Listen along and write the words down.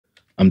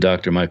I'm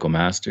Dr. Michael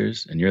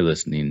Masters, and you're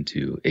listening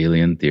to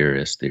Alien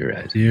Theorists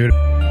Theorizing. Dude.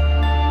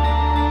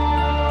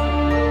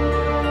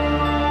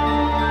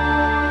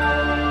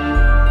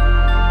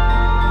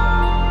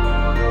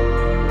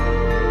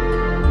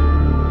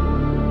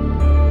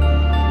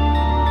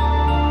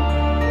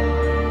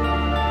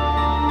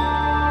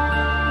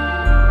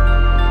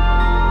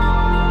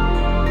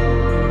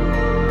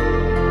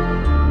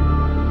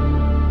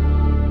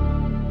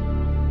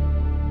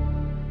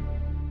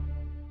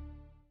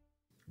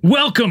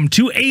 Welcome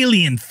to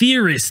Alien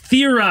Theorists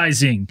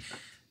Theorizing.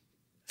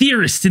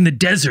 Theorists in the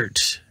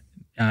Desert.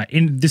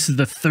 This is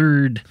the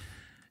third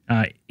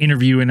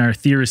interview in our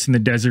Theorists in the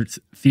Desert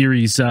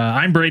theories.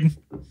 I'm Braden.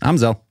 I'm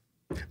Zell.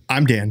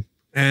 I'm Dan.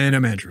 And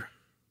I'm Andrew.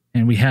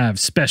 And we have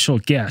special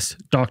guest,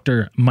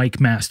 Dr. Mike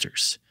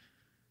Masters.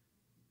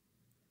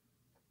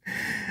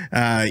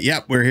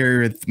 We're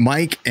here with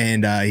Mike,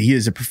 and he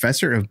is a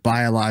professor of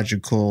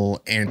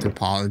biological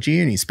anthropology,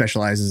 and he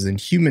specializes in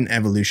human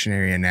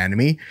evolutionary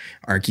anatomy,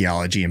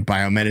 archaeology, and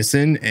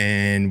biomedicine.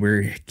 And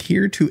we're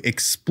here to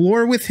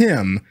explore with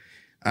him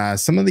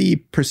some of the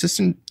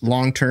persistent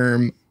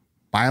long-term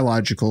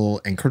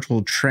biological and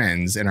cultural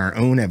trends in our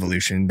own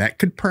evolution that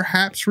could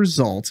perhaps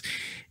result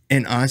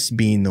in us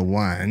being the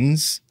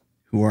ones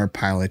who are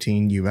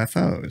piloting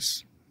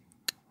UFOs.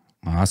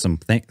 Awesome.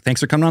 Thanks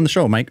for coming on the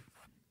show, Mike.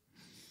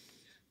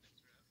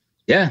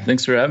 Yeah,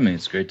 thanks for having me.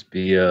 It's great to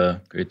be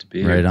here.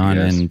 Right on.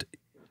 And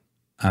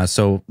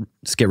so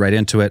let's get right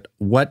into it.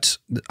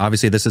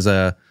 Obviously this is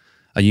a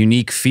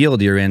unique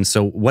field you're in.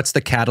 So what's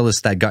the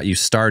catalyst that got you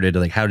started?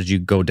 Like, how did you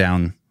go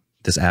down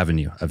this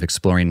avenue of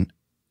exploring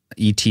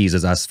ETs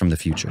as us from the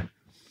future?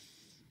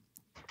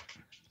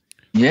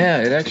 Yeah,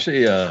 it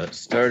actually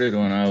started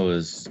when I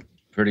was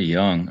pretty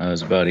young. I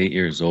was about 8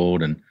 years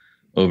old and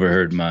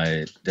overheard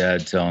my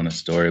dad telling a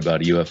story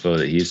about a UFO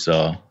that he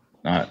saw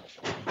not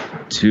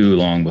too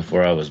long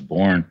before I was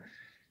born.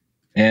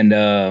 And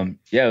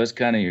it was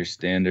kind of your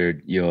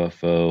standard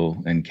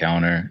UFO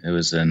encounter. It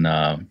was in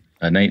a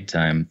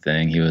nighttime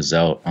thing. He was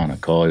out on a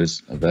call. He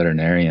was a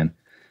veterinarian,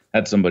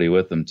 had somebody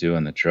with him too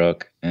in the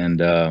truck,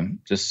 and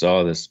just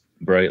saw this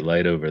bright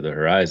light over the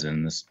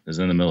horizon. This is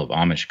in the middle of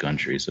Amish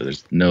country, so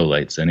there's no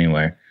lights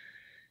anywhere.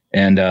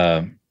 And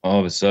all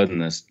of a sudden,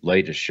 this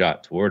light just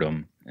shot toward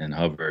him and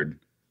hovered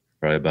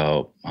probably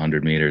about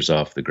 100 meters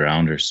off the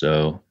ground or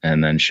so,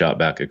 and then shot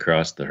back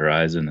across the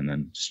horizon and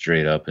then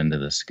straight up into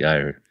the sky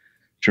at a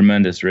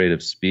tremendous rate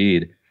of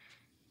speed.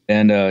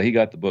 And he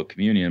got the book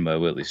Communion by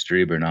Whitley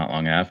Strieber not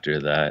long after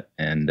that.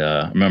 And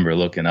I remember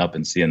looking up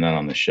and seeing that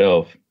on the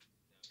shelf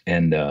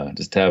and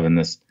just having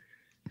this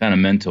kind of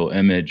mental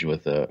image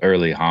with a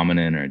early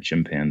hominin or a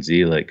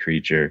chimpanzee-like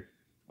creature,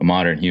 a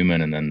modern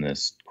human, and then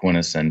this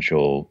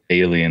quintessential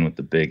alien with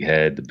the big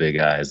head, the big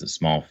eyes, the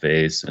small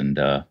face. And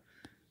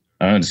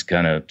I just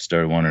kind of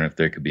started wondering if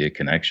there could be a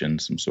connection,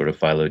 some sort of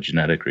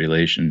phylogenetic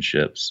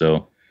relationship.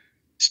 So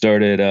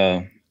started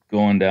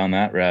going down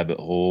that rabbit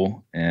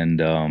hole.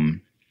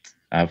 And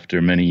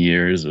after many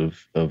years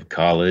of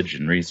college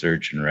and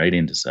research and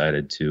writing,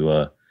 decided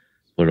to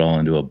put it all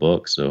into a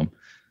book. So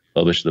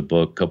published the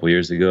book a couple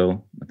years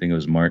ago. I think it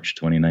was March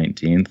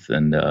 2019.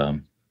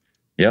 And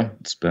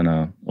it's been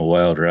a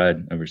wild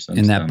ride ever since.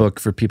 In that book,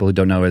 for people who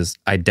don't know, is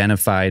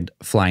Identified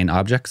Flying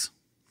Objects.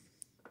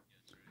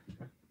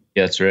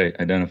 Yeah, that's right.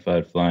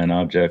 Identified flying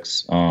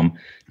objects.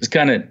 This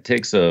kind of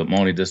takes a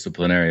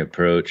multidisciplinary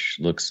approach,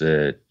 looks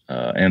at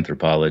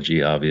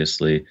anthropology,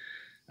 obviously,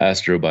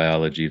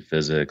 astrobiology,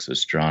 physics,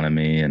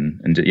 astronomy,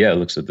 and it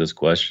looks at this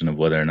question of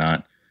whether or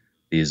not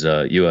these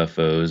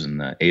UFOs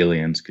and the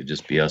aliens could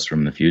just be us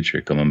from the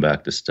future coming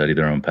back to study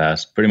their own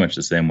past, pretty much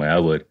the same way I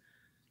would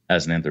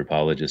as an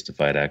anthropologist if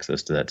I had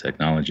access to that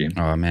technology.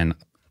 Oh, man.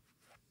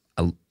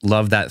 I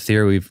love that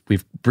theory.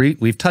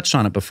 We've touched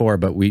on it before,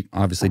 but we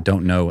obviously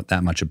don't know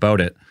that much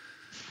about it.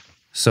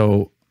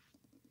 So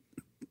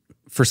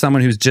for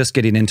someone who's just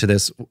getting into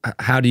this,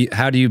 how do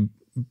you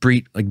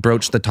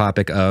broach the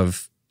topic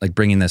of like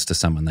bringing this to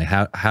someone? Like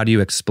how do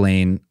you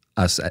explain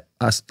us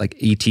like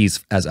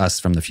ETs as us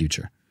from the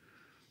future?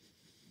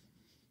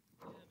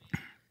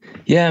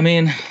 Yeah, I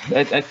mean,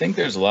 I think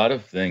there's a lot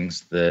of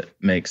things that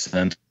make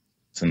sense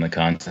in the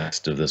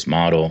context of this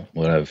model,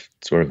 what I've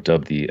sort of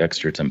dubbed the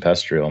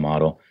extratempestrial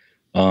model,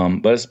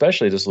 but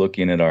especially just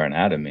looking at our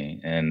anatomy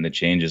and the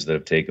changes that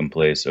have taken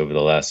place over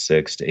the last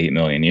 6 to 8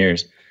 million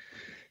years.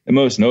 And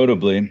most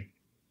notably,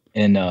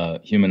 in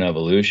human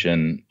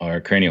evolution, our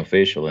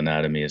craniofacial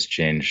anatomy has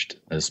changed,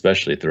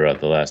 especially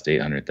throughout the last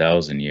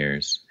 800,000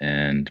 years.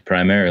 And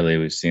primarily,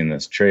 we've seen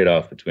this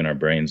trade-off between our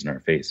brains and our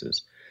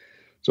faces.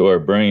 So our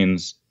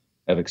brains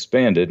have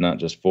expanded, not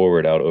just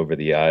forward out over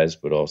the eyes,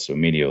 but also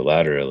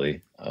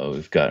mediolaterally.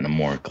 We've gotten a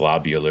more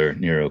globular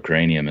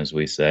neurocranium, as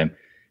we say.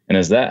 And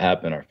as that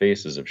happened, our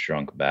faces have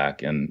shrunk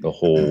back and the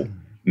whole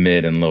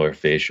mid and lower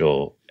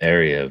facial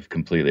area have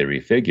completely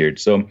refigured.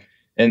 So,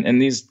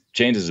 and these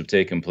changes have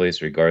taken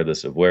place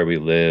regardless of where we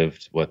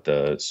lived, what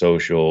the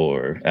social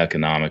or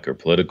economic or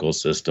political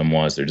system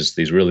was. They're just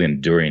these really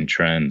enduring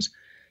trends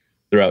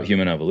throughout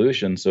human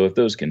evolution. So if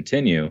those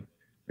continue,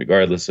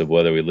 regardless of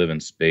whether we live in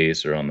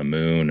space or on the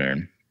moon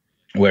or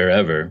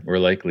wherever, we're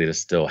likely to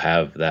still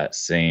have that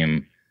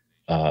same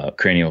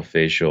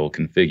craniofacial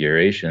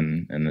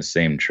configuration and the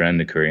same trend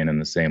occurring in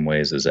the same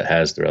ways as it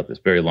has throughout this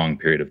very long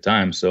period of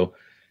time. So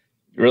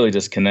really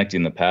just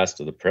connecting the past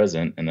to the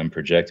present and then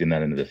projecting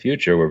that into the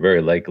future, we're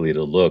very likely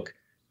to look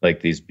like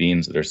these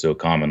beings that are so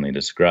commonly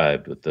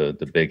described, with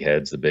the big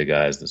heads, the big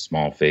eyes, the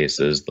small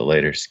faces, the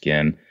lighter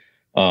skin.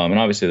 And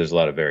obviously there's a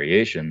lot of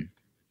variation.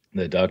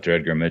 The Dr.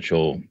 Edgar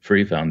Mitchell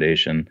Free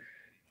Foundation,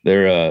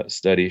 their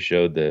study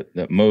showed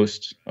that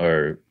most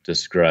are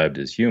described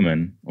as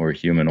human or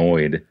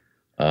humanoid.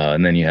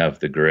 And then you have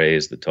the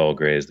grays, the tall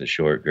grays, the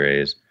short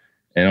grays,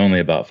 and only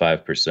about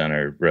 5%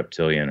 are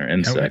reptilian or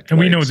insect. And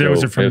we know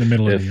those are from the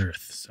middle of the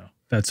earth, so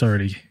that's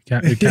already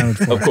accounted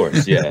for. Of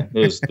course, yeah.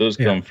 Those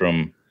yeah. come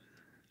from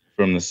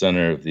the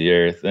center of the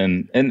earth,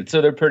 and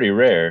so they're pretty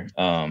rare.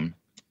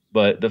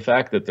 But the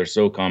fact that they're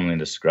so commonly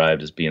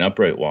described as being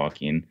upright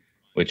walking,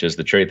 which is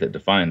the trait that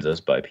defines us,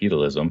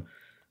 bipedalism,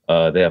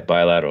 they have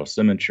bilateral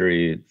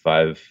symmetry,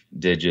 5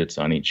 digits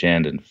on each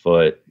hand and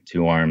foot,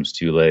 2 arms,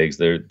 2 legs.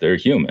 They're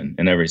human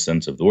in every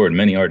sense of the word.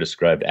 Many are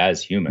described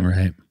as human.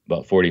 Right.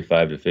 About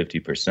 45 to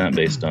 50%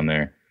 based on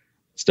their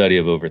study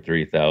of over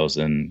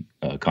 3,000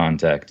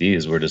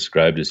 contactees were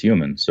described as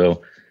human.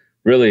 So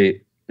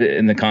really,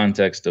 in the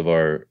context of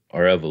our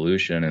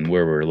evolution and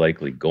where we're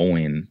likely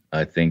going,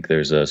 I think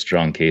there's a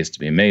strong case to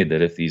be made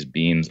that if these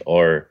beings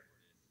are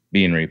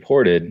being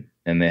reported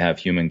and they have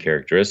human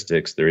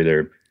characteristics, they're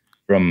either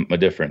from a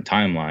different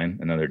timeline,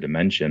 another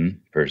dimension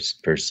per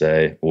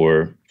se,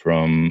 or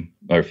from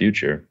our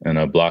future in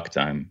a block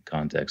time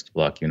context,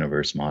 block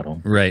universe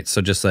model. Right.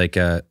 So just like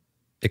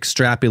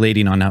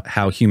extrapolating on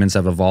how humans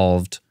have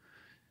evolved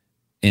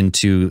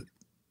into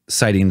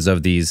sightings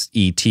of these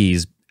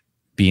ETs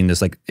being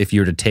this, like, if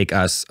you were to take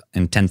us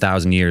in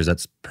 10,000 years,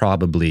 that's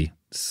probably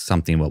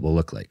something what we'll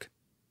look like.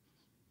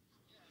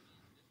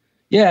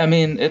 Yeah, I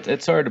mean,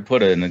 it's hard to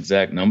put an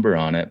exact number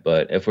on it,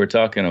 but if we're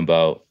talking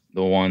about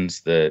the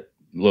ones that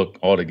look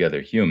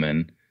altogether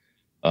human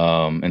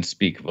and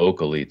speak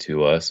vocally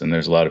to us, and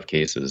there's a lot of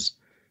cases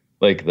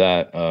like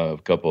that, a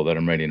couple that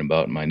I'm writing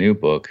about in my new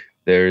book,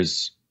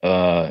 there's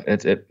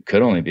it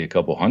could only be a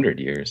couple hundred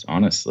years,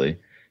 honestly.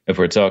 If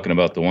we're talking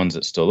about the ones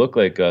that still look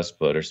like us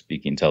but are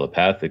speaking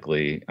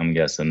telepathically, I'm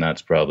guessing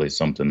that's probably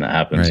something that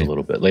happens a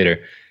little bit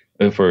later.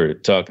 If we're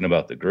talking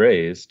about the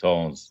grays,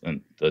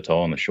 the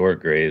tall and the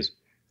short grays,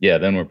 yeah,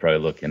 then we're probably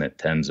looking at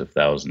tens of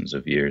thousands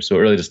of years. So it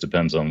really just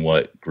depends on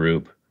what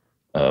group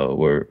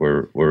we're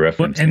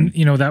referencing. And,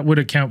 you know, that would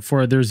account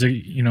for, there's a,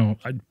 you know,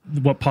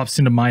 what pops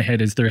into my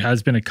head is there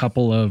has been a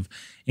couple of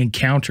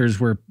encounters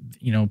where,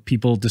 you know,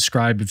 people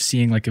describe of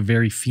seeing like a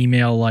very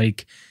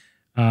female-like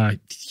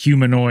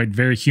humanoid,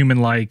 very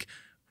human-like,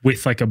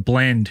 with like a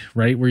blend,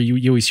 right? Where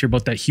you always hear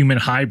about that human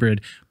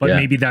hybrid, but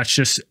maybe that's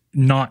just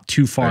not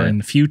too far in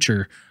the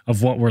future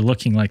of what we're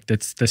looking like.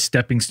 That's the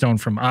stepping stone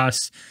from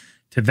us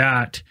to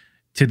that,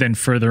 to then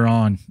further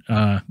on,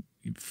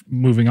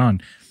 moving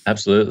on.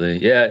 Absolutely.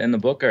 Yeah. In the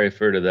book, I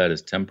refer to that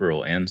as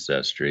temporal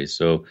ancestry.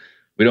 So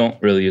we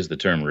don't really use the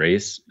term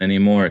race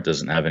anymore. It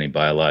doesn't have any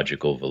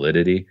biological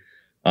validity.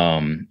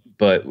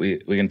 But we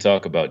can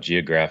talk about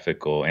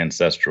geographical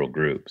ancestral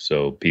groups.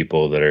 So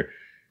people that are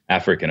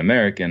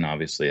African-American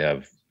obviously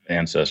have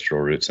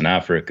ancestral roots in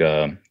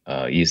Africa,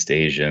 East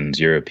Asians,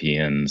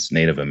 Europeans,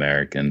 Native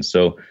Americans.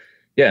 So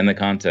yeah, in the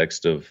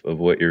context of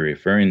what you're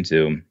referring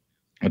to,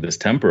 with this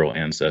temporal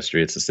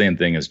ancestry, it's the same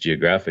thing as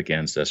geographic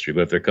ancestry,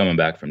 but if they're coming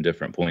back from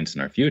different points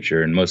in our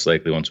future, and most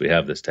likely once we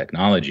have this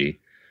technology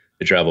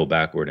to travel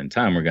backward in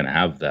time, we're going to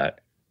have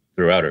that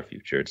throughout our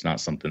future. It's not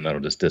something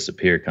that'll just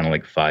disappear, kind of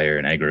like fire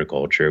and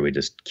agriculture. We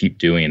just keep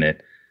doing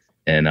it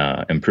and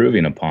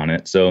improving upon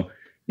it. So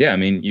yeah, I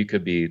mean, you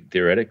could be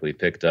theoretically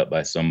picked up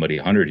by somebody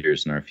 100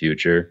 years in our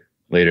future,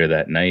 later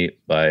that night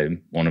by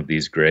one of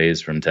these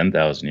grays from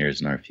 10,000 years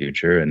in our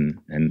future, and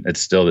it's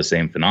still the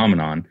same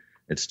phenomenon.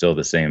 It's still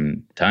the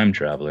same time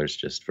travelers,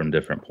 just from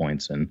different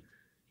points in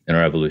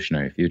our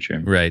evolutionary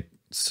future. Right.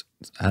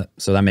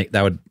 So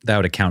that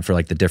would account for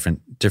like the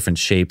different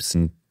shapes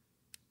and,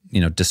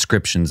 you know,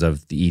 descriptions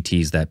of the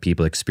ETs that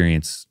people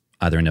experience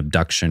either in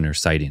abduction or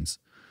sightings.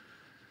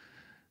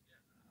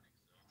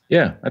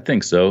 Yeah, I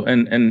think so,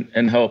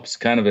 and helps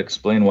kind of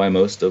explain why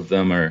most of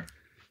them are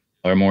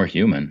more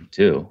human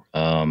too.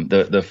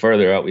 The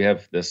further out, we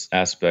have this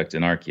aspect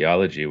in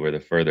archaeology where the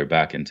further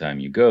back in time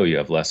you go, you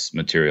have less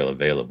material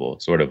available.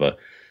 It's sort of a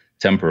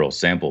temporal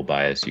sample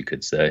bias, you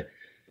could say.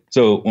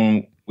 So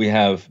when we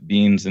have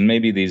beings, and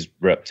maybe these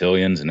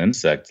reptilians and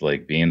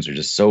insect-like beings are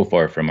just so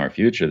far from our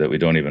future that we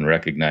don't even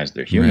recognize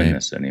their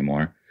humanness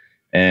anymore.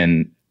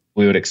 And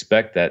we would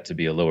expect that to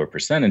be a lower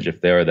percentage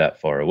if they are that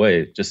far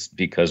away, just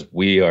because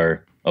we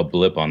are a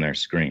blip on their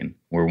screen.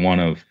 We're one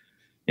of,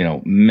 you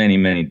know, many,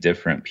 many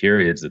different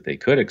periods that they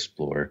could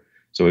explore.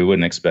 So we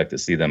wouldn't expect to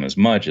see them as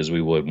much as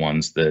we would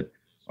ones that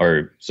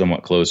are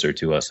somewhat closer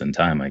to us in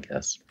time, I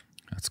guess.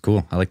 That's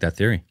cool. I like that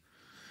theory.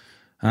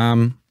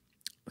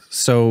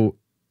 So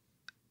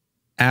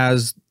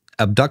as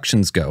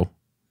abductions go,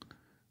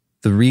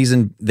 the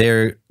reason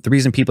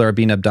people are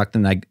being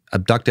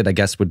abducted, I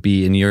guess, would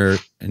be in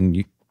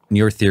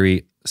your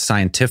theory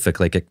scientific,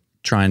 like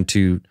trying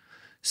to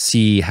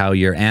see how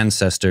your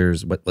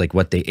ancestors,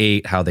 what they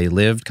ate, how they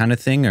lived, kind of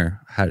thing,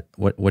 or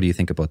what do you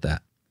think about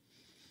that?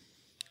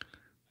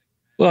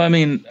 Well, I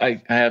mean,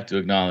 I have to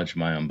acknowledge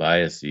my own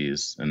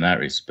biases in that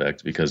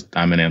respect because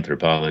I'm an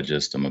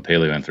anthropologist. I'm a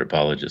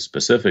paleoanthropologist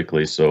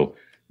specifically, so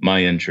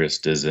my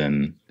interest is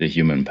in the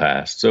human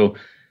past. So,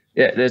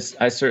 yeah,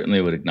 I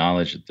certainly would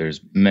acknowledge that there's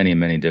many,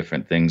 many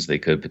different things they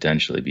could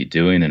potentially be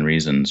doing and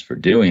reasons for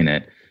doing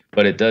it,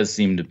 but it does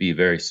seem to be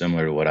very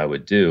similar to what I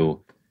would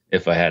do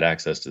if I had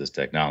access to this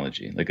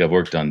technology. Like I've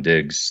worked on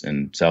digs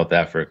in South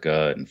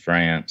Africa and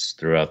France,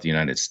 throughout the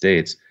United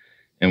States,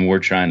 and we're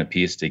trying to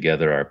piece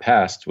together our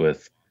past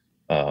with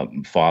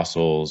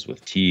fossils,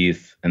 with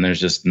teeth, and there's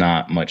just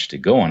not much to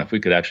go on. If we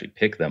could actually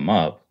pick them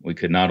up, we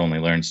could not only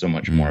learn so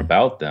much more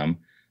about them,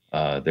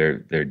 their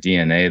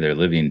DNA, their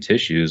living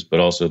tissues, but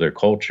also their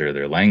culture,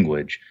 their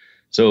language.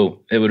 So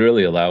it would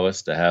really allow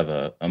us to have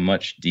a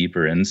much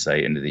deeper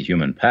insight into the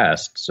human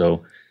past.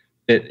 So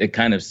it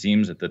kind of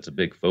seems that that's a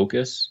big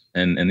focus,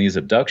 and these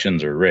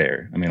abductions are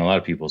rare. I mean, a lot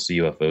of people see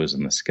UFOs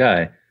in the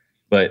sky,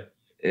 but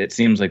it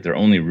seems like they're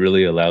only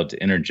really allowed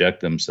to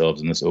interject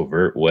themselves in this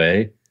overt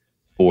way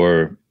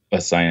for a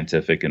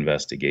scientific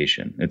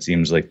investigation. It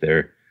seems like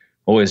they're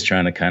always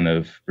trying to kind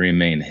of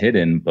remain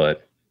hidden,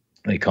 but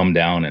they come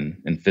down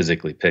and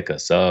physically pick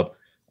us up,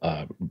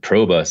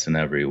 probe us in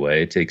every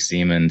way, take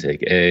semen,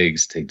 take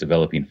eggs, take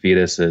developing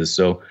fetuses.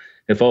 So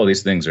if all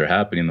these things are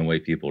happening the way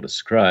people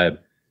describe,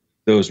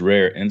 those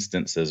rare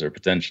instances are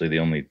potentially the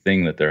only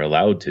thing that they're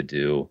allowed to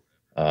do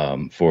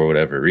for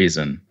whatever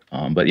reason.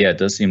 But yeah, it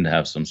does seem to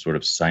have some sort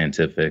of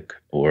scientific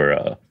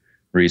or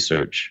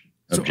research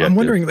objective. So I'm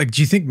wondering, like,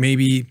 do you think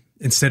maybe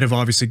instead of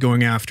obviously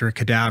going after a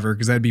cadaver,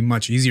 because that'd be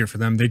much easier for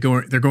them, they're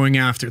going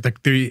after,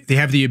 like, they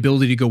have the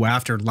ability to go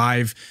after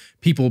live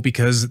people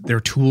because their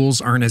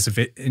tools aren't as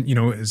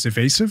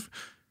evasive?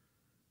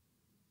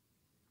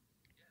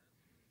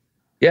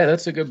 Yeah,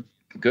 that's a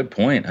good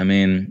point. I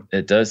mean,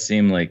 it does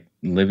seem like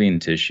living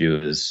tissue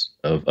is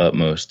of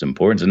utmost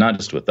importance, and not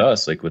just with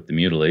us, like with the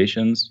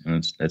mutilations.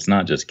 And it's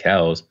not just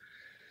cows.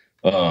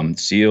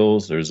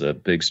 Seals, there's a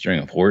big string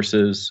of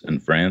horses in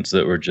France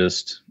that were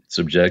just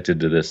subjected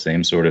to this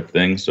same sort of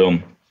thing. So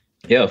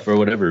yeah, for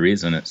whatever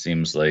reason, it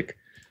seems like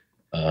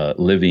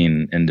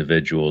living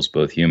individuals,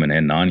 both human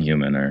and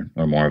non-human,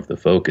 are more of the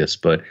focus.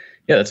 But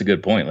yeah, that's a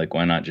good point. Like,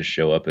 why not just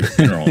show up at a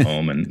funeral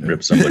home and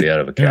rip somebody out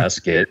of a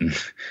casket and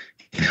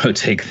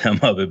take them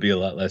up? It'd be a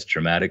lot less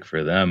traumatic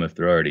for them if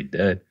they're already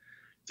dead.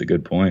 It's a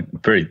good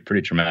point.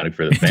 Pretty traumatic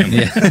for the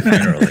family in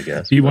general, I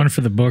guess. Be one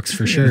for the books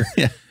for sure.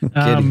 Yeah.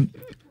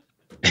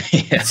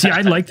 Yeah. See,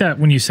 I like that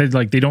when you said,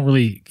 like, they don't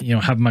really,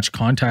 have much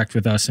contact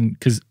with us. And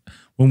because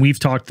when we've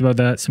talked about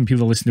that, some people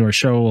that listen to our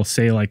show will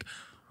say, like,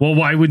 well,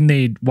 why wouldn't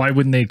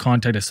they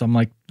contact us? So I'm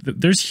like,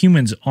 there's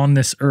humans on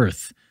this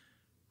earth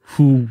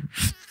who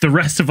the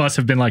rest of us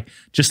have been like,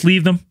 just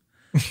leave them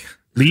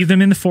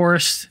in the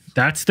forest.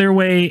 That's their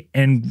way.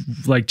 And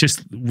like,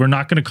 we're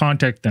not going to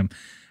contact them.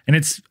 And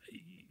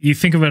you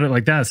think about it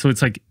like that. So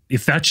it's like,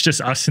 if that's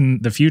just us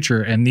in the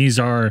future and these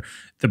are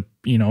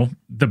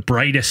the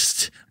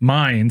brightest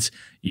minds,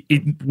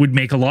 it would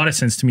make a lot of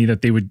sense to me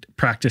that they would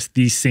practice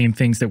these same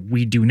things that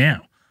we do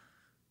now.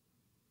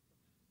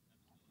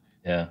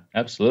 Yeah,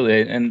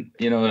 absolutely. And,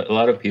 a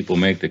lot of people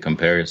make the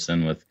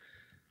comparison with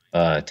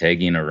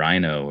tagging a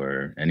rhino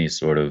or any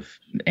sort of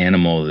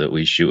animal that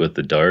we shoot with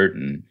the dart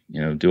and,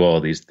 do all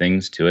these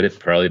things to it. It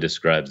probably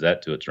describes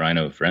that to its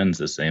rhino friends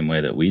the same way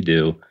that we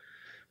do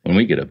when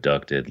we get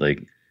abducted.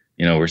 Like,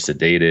 we're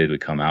sedated, we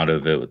come out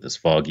of it with this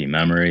foggy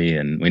memory,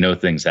 and we know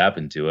things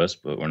happen to us,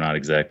 but we're not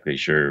exactly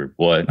sure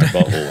what. Our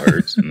butthole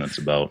hurts, and that's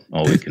about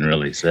all we can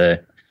really say.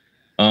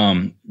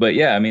 But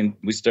yeah, I mean,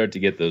 we start to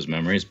get those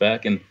memories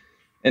back, and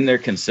they're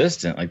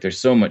consistent. Like, there's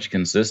so much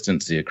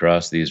consistency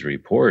across these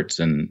reports,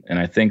 and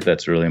I think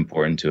that's really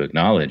important to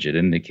acknowledge. It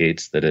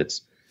indicates that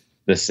it's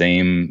the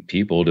same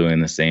people doing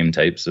the same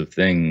types of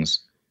things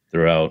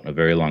throughout a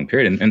very long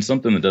period. And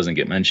something that doesn't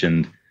get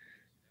mentioned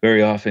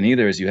very often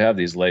either is you have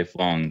these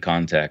lifelong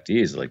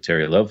contactees, like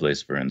Terry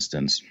Lovelace, for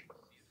instance,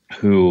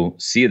 who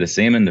see the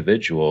same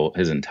individual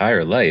his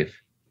entire life,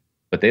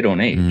 but they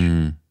don't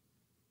age.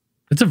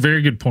 That's a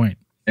very good point.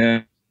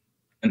 And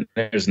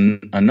there's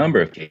a number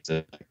of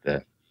cases like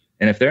that.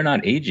 And if they're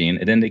not aging,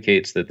 it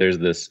indicates that there's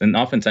this, and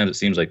oftentimes it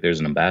seems like there's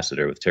an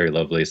ambassador. With Terry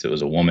Lovelace, it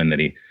was a woman that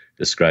he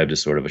described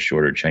as sort of a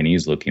shorter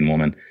Chinese-looking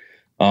woman.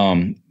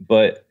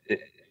 But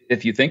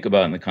if you think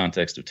about it in the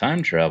context of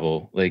time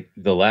travel, like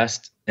the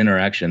last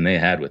interaction they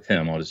had with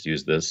him, I'll just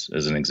use this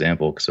as an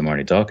example because I'm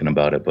already talking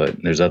about it,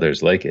 but there's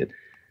others like it.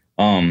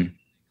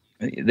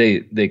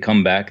 They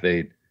come back,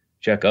 they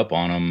check up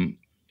on him,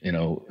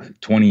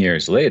 20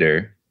 years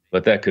later,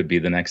 but that could be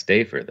the next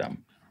day for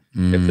them.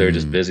 If they're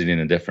just visiting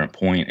a different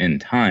point in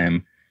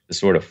time to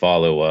sort of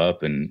follow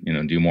up and,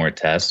 do more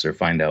tests or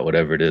find out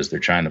whatever it is they're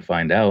trying to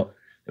find out,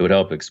 it would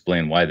help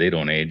explain why they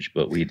don't age,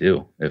 but we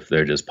do, if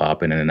they're just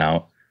popping in and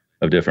out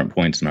different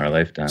points in our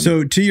lifetime.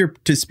 So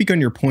to speak on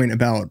your point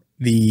about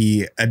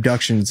the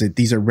abductions, that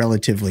these are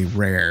relatively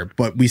rare,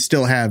 but we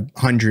still have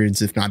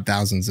hundreds, if not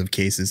thousands, of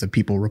cases of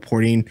people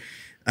reporting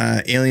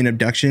alien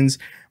abductions.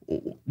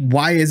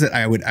 Why is it?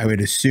 I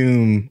would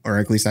assume, or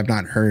at least I've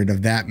not heard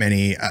of that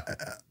many.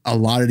 A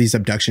lot of these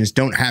abductions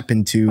don't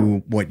happen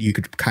to what you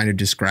could kind of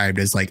describe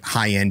as like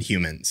high-end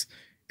humans.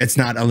 It's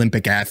not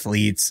Olympic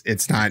athletes.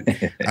 It's not,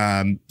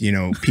 you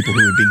know, people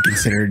who would be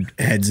considered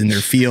heads in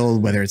their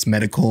field, whether it's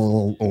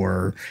medical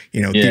or,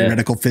 you know,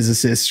 theoretical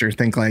physicists or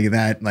things like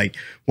that. Like,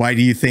 why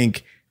do you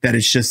think that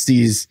it's just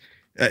these,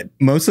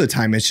 most of the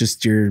time, it's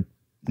just your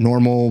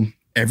normal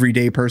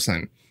everyday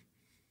person?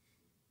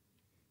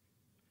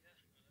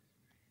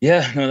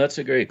 Yeah, no, that's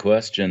a great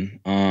question.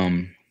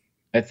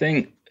 I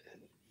think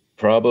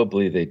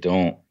probably they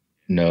don't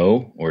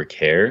know or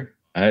care.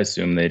 I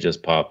assume they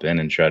just pop in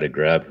and try to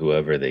grab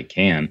whoever they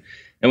can.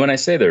 And when I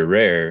say they're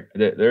rare,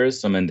 there is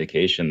some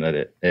indication that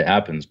it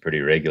happens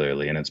pretty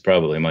regularly, and it's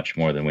probably much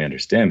more than we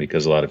understand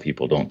because a lot of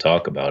people don't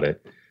talk about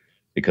it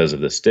because of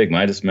the stigma.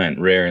 I just meant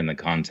rare in the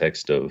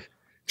context of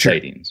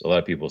sightings. A lot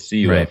of people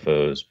see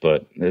UFOs,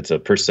 but it's a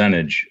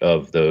percentage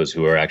of those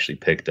who are actually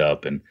picked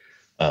up and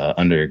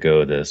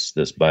undergo this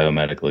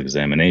biomedical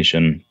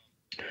examination.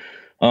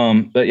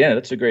 But yeah,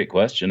 that's a great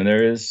question.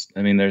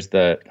 And there's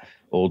that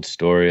old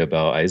story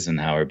about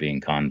Eisenhower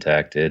being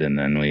contacted, and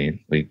then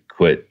we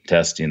quit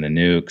testing the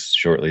nukes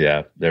shortly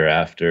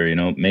thereafter. You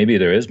know, maybe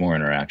there is more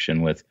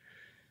interaction with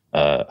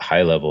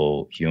high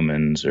level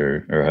humans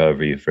or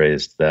however you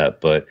phrased that.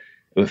 But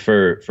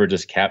for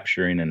just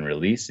capturing and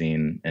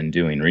releasing and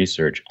doing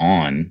research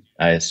on,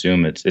 I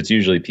assume it's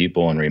usually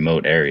people in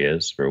remote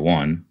areas. For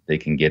one, they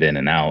can get in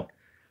and out.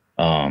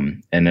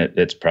 And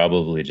it's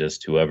probably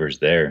just whoever's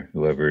there,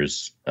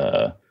 whoever's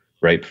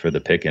ripe for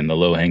the picking, the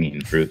low hanging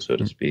fruit, so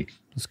to speak.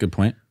 That's a good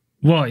point.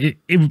 Well,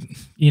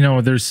 you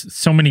know, there's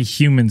so many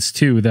humans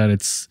too that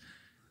it's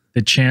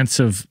the chance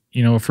of,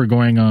 you know, if we're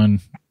going on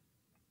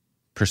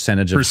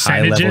percentage of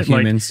high level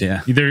humans,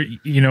 like, either,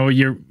 you know,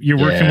 you're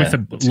working with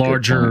a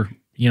larger,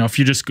 you know, if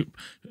you're just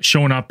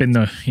showing up in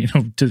the, you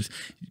know, to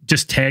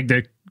just tag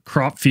the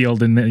crop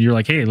field and then you're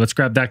like, hey, let's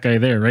grab that guy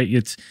there, right?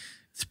 It's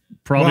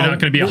probably not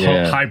going to be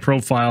a high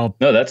profile.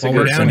 No, that's while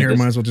we're down here,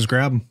 might as well just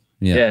grab them.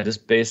 Yeah,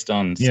 just based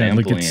on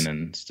sampling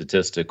and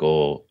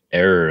statistical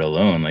error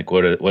alone, like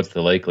what's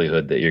the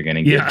likelihood that you're going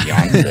to get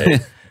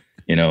Beyonce,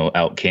 you know,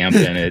 out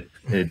camping it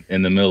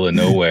in the middle of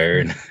nowhere,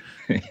 and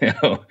you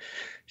know,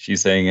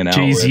 she's hanging out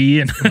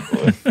Jay-Z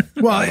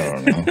well, I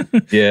don't know,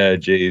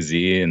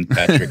 Jay-Z and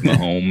Patrick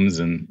Mahomes,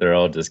 and they're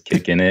all just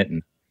kicking it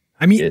and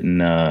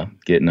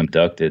getting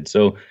abducted.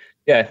 So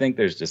yeah, I think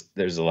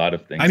there's a lot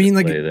of things. I mean,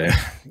 like there.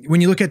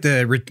 When you look at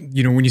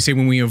when you say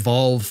when we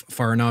evolve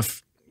far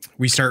enough,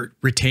 we start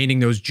retaining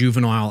those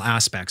juvenile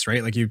aspects,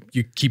 right? Like you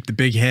keep the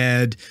big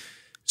head,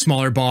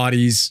 smaller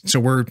bodies. So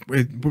I'm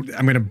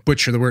going to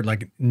butcher the word,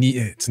 like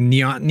it's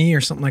neoteny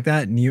or something like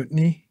that.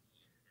 Neoteny.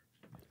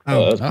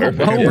 Oh, that's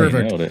perfect.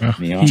 Perfect.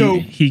 So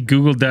he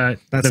Googled that.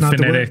 That's the not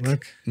phonetic. The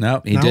word.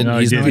 No, he didn't.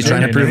 He's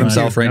trying to prove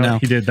himself right now.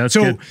 He did. That's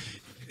so, good.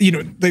 You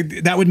know,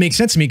 that would make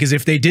sense to me, because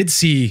if they did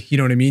see, you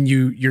know what I mean,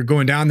 you're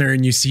going down there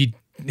and you see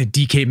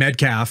DK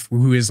Metcalf,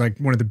 who is like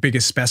one of the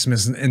biggest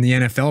specimens in the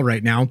NFL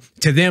right now,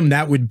 to them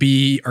that would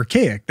be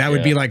archaic. That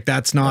would be like,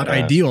 that's not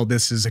ideal.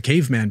 This is a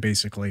caveman,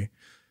 basically,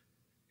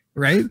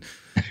 right?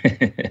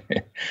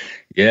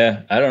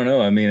 Yeah, I don't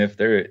know. I mean, if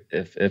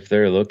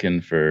they're looking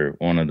for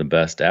one of the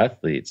best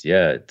athletes,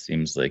 it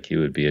seems like he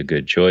would be a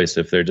good choice.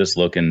 If they're just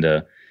looking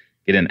to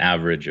get an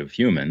average of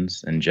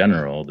humans in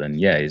general, then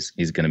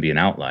he's going to be an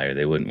outlier.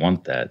 They wouldn't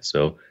want that.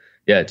 So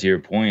yeah, to your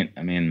point,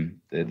 I mean,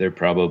 they're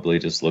probably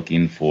just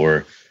looking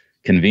for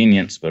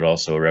convenience, but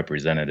also a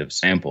representative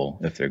sample.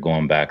 If they're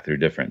going back through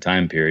different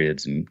time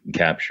periods and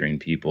capturing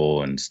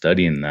people and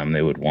studying them,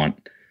 they would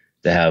want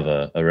to have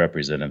a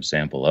representative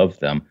sample of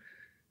them.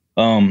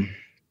 I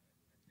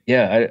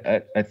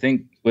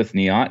think with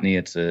neoteny,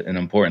 it's an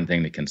important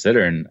thing to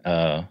consider. And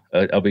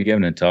I'll be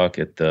giving a talk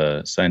at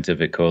the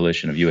Scientific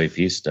Coalition of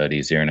UAP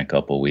Studies here in a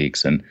couple of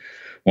weeks. And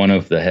one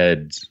of the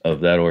heads of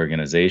that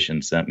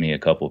organization sent me a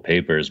couple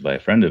papers by a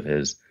friend of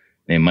his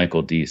named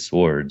Michael D.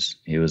 Swords.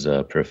 He was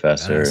a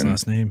professor. That's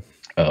last name.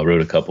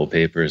 Wrote a couple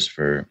papers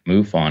for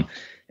MUFON.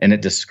 And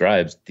it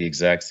describes the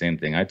exact same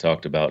thing I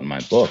talked about in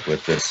my book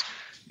with this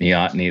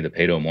neoteny, the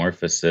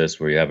paedomorphosis,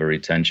 where you have a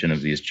retention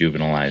of these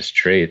juvenilized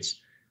traits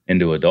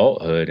into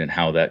adulthood, and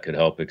how that could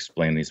help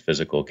explain these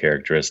physical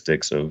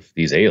characteristics of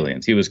these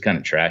aliens. He was kind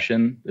of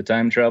trashing the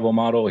time travel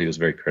model. He was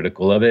very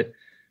critical of it,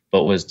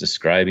 but was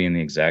describing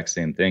the exact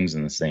same things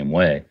in the same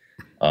way.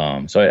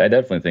 So I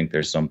definitely think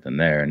there's something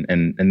there,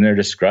 and they're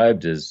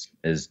described as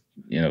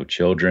you know,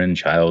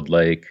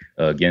 childlike.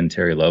 Again,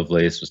 Terry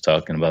Lovelace was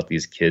talking about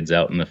these kids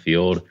out in the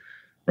field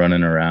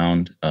running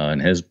around in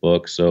his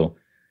book. So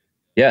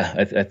yeah,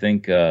 I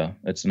think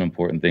it's an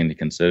important thing to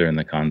consider in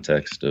the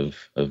context of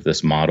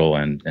this model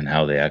and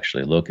how they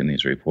actually look in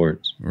these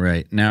reports.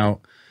 Right. Now,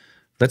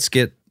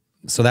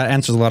 so that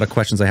answers a lot of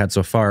questions I had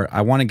so far.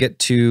 I want to get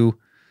to,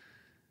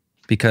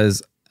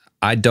 because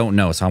I don't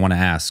know, so I want to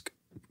ask.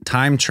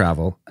 Time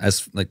travel,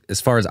 as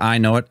far as I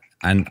know it,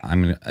 and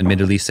I'm going to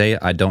admittedly say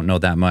I don't know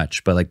that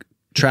much, but like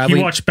traveling.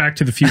 You watch Back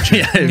to the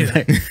Future.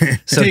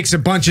 So, Takes a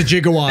bunch of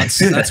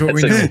gigawatts. That's what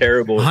we know.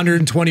 Terrible,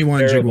 121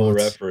 terrible gigawatts.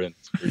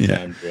 reference for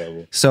time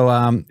travel.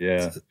 so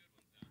Yeah.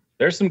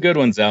 There's some good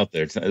ones out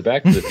there.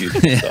 Back to the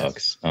Future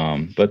sucks.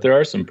 But there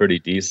are some pretty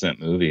decent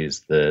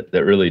movies that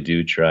really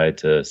do try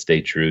to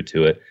stay true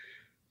to it.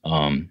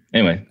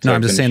 Anyway. No,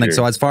 I'm just saying, like,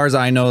 so as far as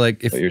I know,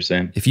 like, what you're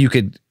saying, if you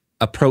could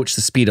approach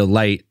the speed of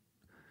light,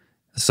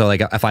 so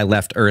like if I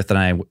left Earth and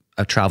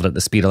I traveled at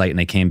the speed of light and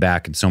I came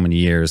back in so many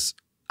years,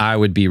 I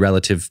would be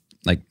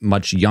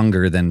much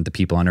younger than the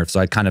people on Earth. So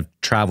I kind of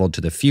traveled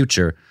to the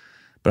future,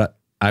 but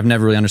I've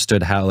never really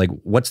understood how, like,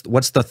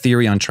 what's the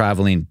theory on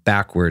traveling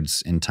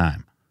backwards in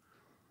time?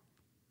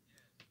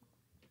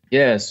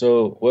 Yeah,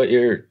 so what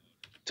you're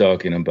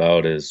talking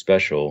about is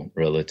special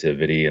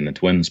relativity and the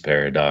twins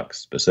paradox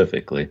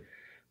specifically,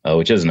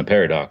 which isn't a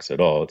paradox at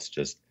all. It's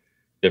just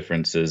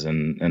differences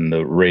in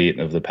the rate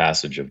of the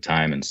passage of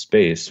time and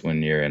space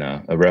when you're in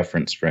a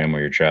reference frame where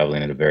you're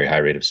traveling at a very high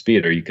rate of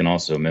speed. Or you can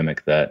also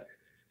mimic that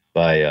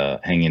by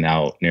hanging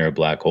out near a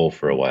black hole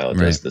for a while. It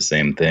does the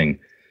same thing.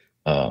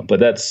 But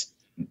that's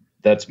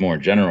more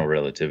general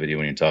relativity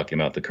when you're talking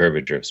about the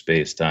curvature of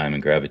space, time,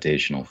 and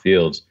gravitational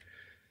fields.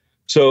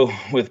 So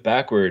with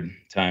backward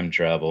time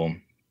travel,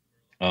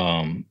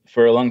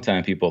 for a long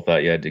time, people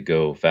thought you had to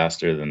go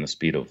faster than the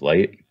speed of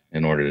light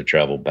in order to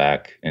travel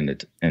back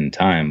in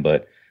time,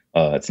 but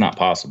it's not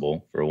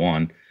possible, for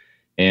one.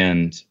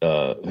 And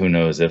who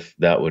knows if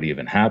that would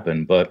even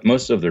happen. But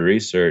most of the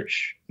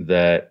research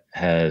that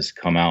has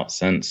come out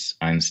since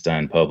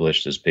Einstein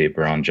published his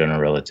paper on general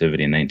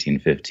relativity in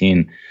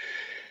 1915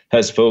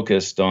 has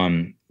focused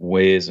on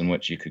ways in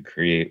which you could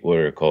create what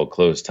are called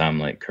closed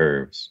time-like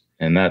curves.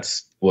 And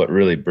that's what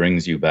really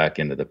brings you back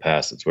into the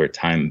past. It's where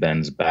time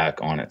bends back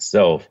on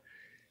itself.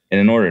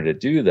 And in order to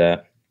do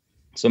that,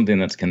 something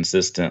that's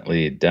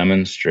consistently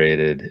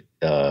demonstrated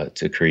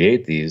to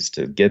create these,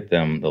 to get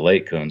them, the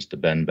light cones, to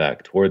bend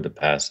back toward the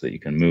past so that you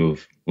can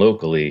move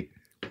locally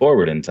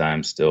forward in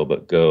time still,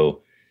 but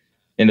go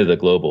into the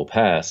global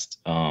past.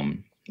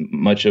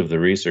 Much of the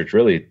research,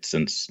 really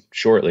since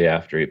shortly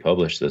after he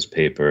published this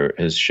paper,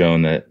 has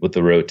shown that with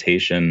the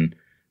rotation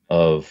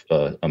of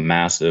a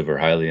massive or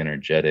highly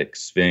energetic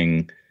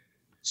sphere,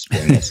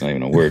 that's not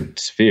even a word,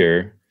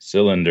 sphere,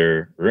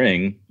 cylinder,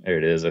 ring, there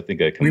it is. I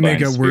think I combined We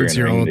make up words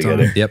here all the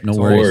time. Yep, no It's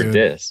worries. Or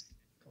disc.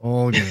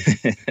 All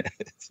good.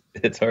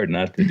 It's hard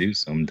not to do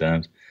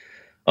sometimes.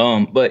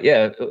 But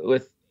yeah,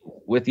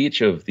 with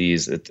each of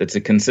these, it's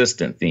a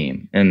consistent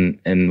theme,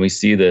 and we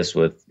see this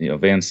with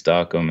Van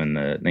Stockham in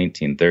the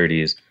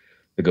 1930s,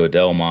 the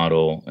Gödel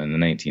model in the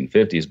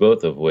 1950s,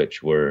 both of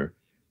which were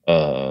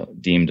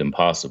deemed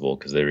impossible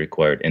because they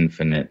required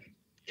infinite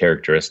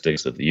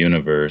characteristics of the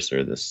universe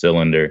or the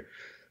cylinder.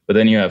 But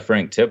then you have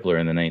Frank Tipler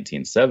in the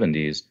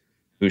 1970s,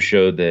 who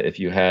showed that if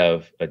you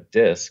have a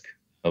disk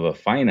of a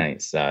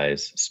finite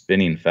size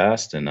spinning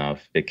fast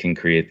enough, it can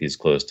create these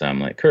closed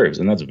time-like curves.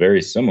 And that's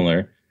very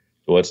similar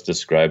to what's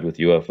described with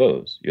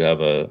UFOs. You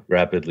have a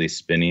rapidly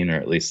spinning, or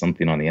at least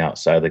something on the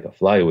outside like a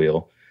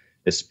flywheel,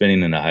 is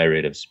spinning at a high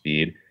rate of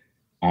speed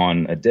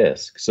on a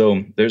disk.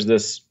 So there's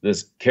this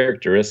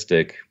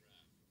characteristic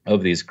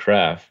of these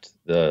craft.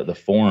 The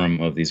form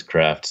of these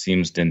craft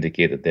seems to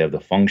indicate that they have the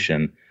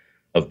function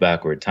of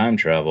backward time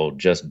travel,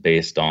 just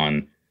based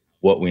on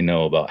what we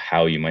know about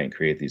how you might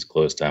create these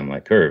closed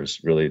time-like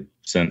curves, really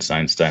since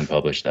Einstein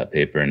published that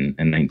paper in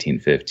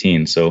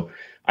 1915. So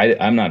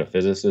I'm not a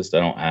physicist. I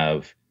don't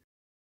have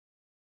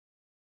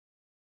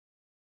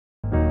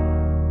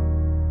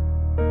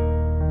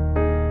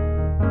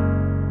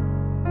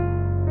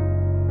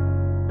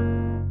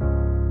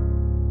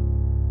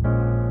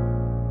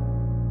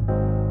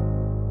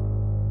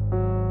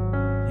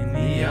in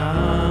the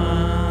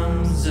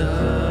arms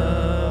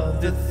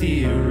of the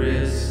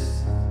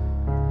theorists,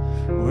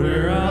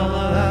 we're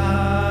all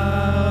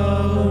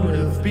out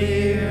of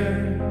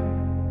beer.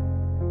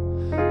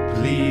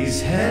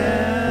 Please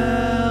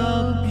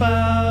help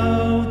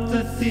out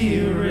the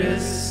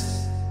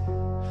theorists.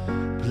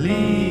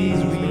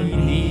 Please, we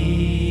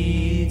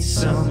need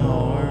some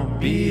more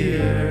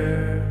beer.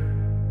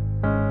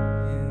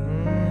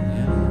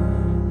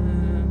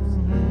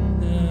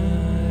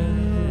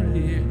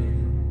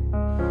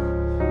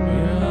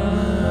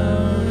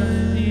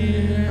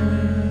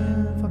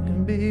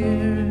 Fucking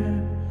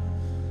beer.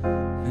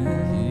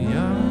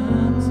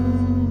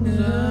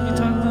 You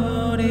talk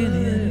about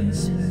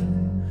aliens.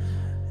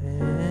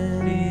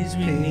 Please,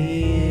 we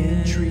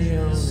need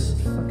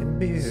fucking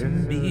beer.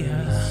 Some beer.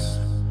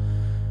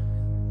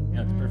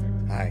 Yeah, it's perfect.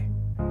 Hi,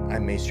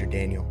 I'm Maester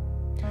Daniel.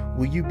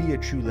 Will you be a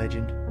true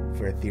legend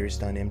for a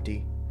theorist on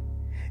empty?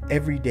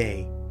 Every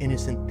day,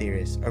 innocent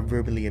theorists are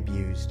verbally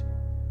abused,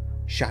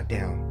 shot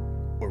down,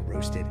 or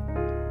roasted,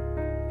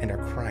 and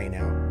are crying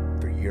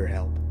out for your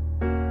help.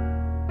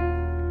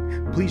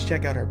 Please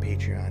check out our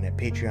Patreon at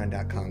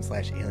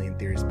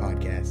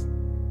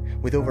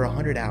patreon.com/alientheoristpodcast with over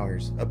 100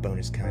 hours of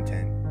bonus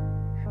content.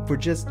 For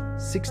just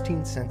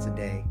 16 cents a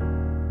day,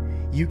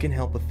 you can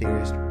help a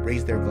theorist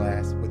raise their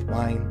glass with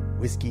wine,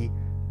 whiskey,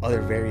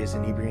 other various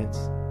inebriants,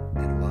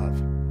 and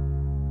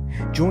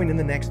love. Join in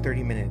the next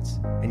 30 minutes,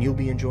 and you'll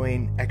be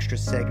enjoying extra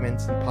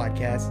segments and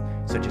podcasts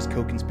such as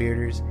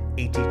Co-Conspirators,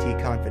 ATT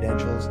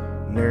Confidentials,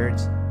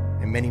 Nerds,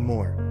 and many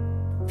more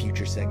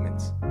future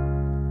segments.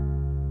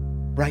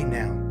 Right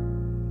now,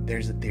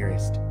 there's a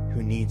theorist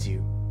who needs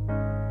you.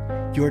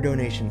 Your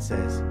donation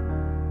says,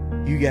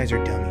 "You guys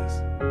are dummies,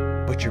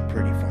 but you're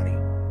pretty funny.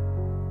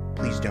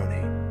 Please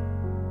donate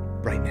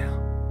right now."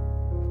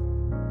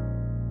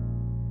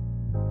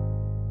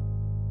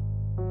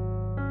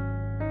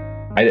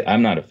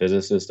 I'm not a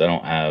physicist. I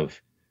don't have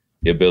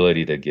the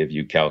ability to give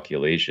you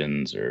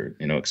calculations or,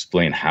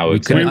 explain how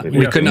exactly.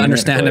 We couldn't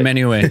understand them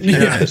anyway.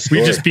 Yeah,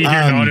 we just be here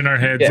nodding our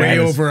heads. way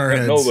over our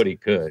heads. Nobody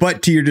could.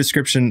 But to your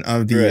description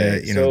of the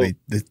Right,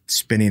 the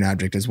spinning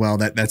object as well,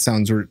 that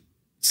sounds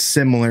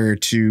similar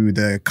to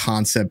the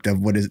concept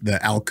of what is the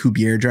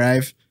Alcubierre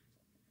drive,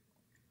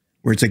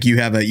 where it's like you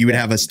would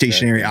have a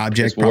stationary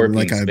object, Just probably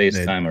warping like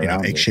space-time a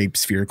around it. egg-shaped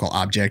spherical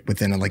object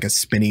within like a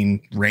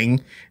spinning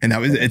ring, and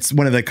it's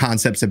one of the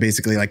concepts that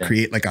basically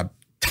create like a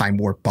time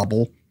warp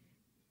bubble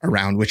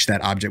around which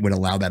that object would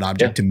allow that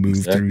object to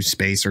move through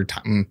space or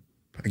time,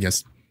 I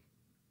guess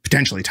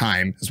potentially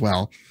time as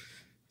well.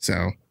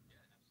 So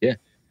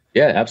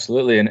Yeah,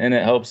 absolutely. And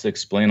it helps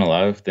explain a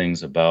lot of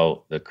things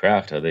about the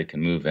craft, how they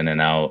can move in and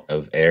out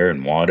of air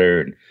and water.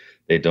 And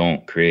they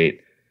don't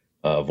create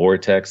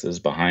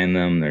vortexes behind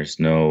them. There's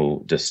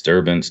no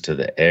disturbance to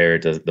the air.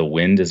 The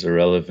wind is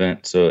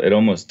irrelevant. So it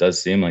almost does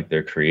seem like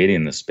they're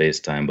creating the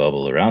space-time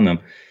bubble around them.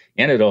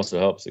 And it also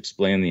helps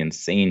explain the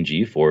insane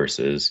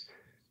G-forces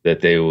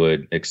that they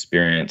would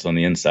experience on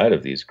the inside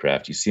of these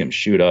craft. You see them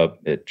shoot up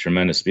at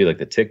tremendous speed, like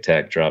the Tic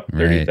Tac dropped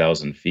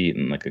 30,000 feet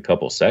in like a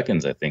couple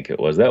seconds, I think it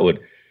was. That would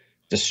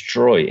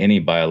destroy any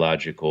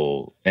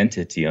biological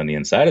entity on the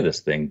inside of this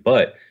thing.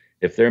 But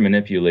if they're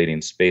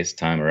manipulating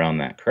space-time around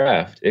that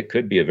craft, it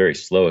could be a very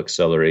slow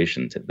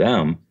acceleration to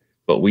them,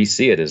 but we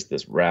see it as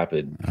this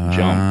rapid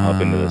jump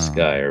up into the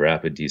sky, or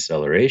rapid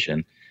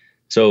deceleration.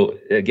 So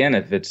again,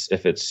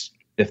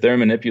 if they're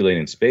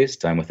manipulating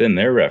space-time within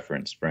their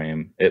reference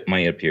frame, it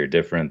might appear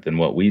different than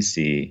what we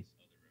see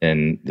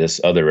in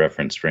this other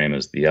reference frame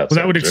as the outside.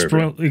 Well, that would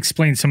observer.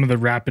 explain some of the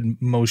rapid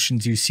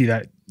motions you see,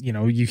 that,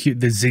 you hear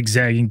the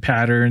zigzagging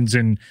patterns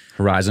and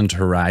Horizon to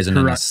horizon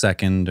in a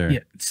second.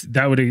 Or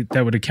that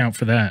would account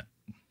for that.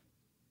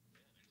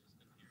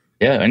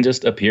 Yeah, and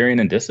just appearing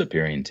and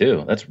disappearing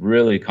too. That's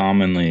really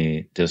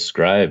commonly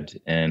described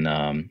in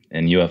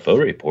UFO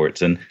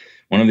reports. And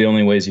one of the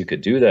only ways you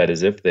could do that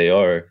is if they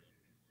are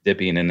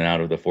dipping in and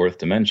out of the fourth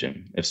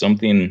dimension. If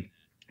something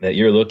that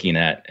you're looking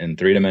at in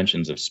 3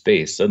 dimensions of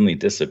space suddenly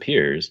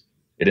disappears,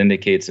 it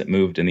indicates it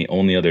moved in the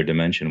only other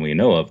dimension we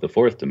know of, the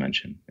fourth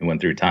dimension. It went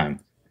through time.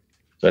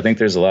 So I think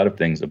there's a lot of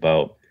things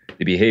about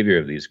the behavior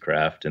of these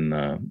craft and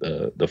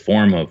the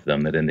form of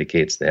them that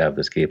indicates they have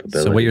this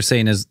capability. So what you're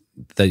saying is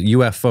the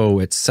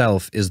UFO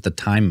itself is the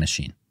time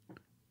machine.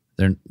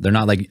 They're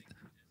not like.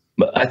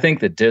 But I think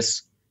the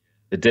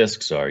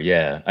discs are,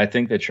 yeah. I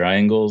think the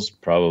triangles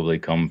probably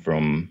come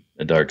from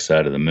the dark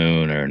side of the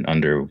moon or an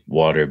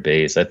underwater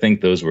base. I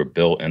think those were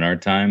built in our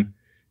time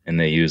and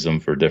they use them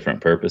for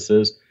different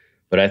purposes.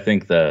 But I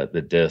think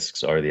the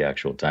discs are the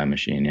actual time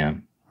machine, yeah.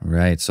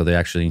 Right. So they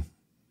actually,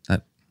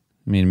 so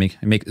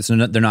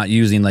they're not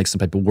using like some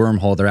type of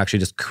wormhole. They're actually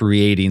just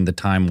creating the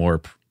time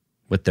warp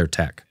with their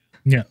tech.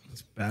 Yeah.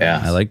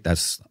 Yeah. I like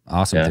that's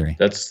awesome theory.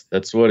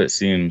 That's what it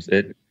seems.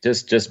 It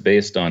just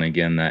based on,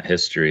 again, that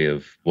history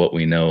of what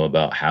we know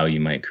about how you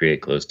might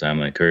create closed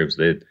timeline curves.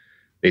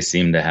 They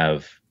seem to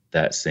have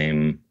that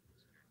same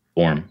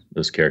form,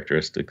 those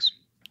characteristics.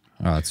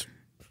 Oh, that's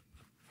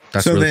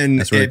so really, then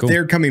that's really if cool.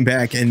 they're coming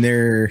back and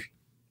they're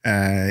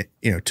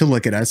to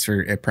look at us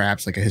for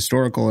perhaps like a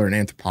historical or an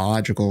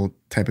anthropological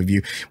type of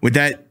view, would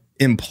that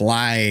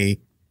imply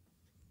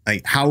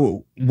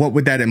what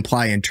would that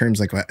imply in terms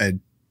like a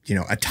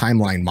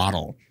timeline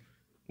model?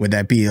 Would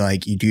that be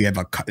like, do you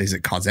have is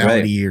it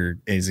causality, or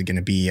is it going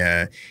to be,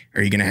 are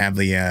you going to have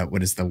the,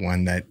 what is the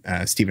one that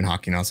Stephen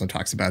Hawking also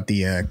talks about,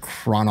 the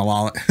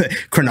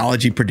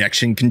chronology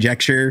prediction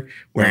conjecture,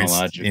 where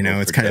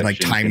it's kind of like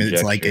time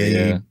is like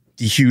a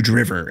huge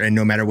river, and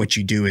no matter what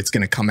you do, it's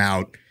going to come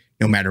out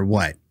no matter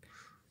what.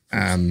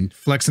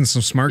 Flexing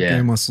some smart guy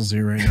muscles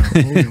here right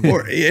now.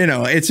 Or,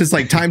 it's just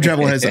like time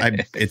travel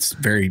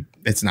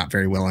it's not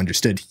very well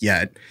understood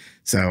yet.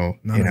 So,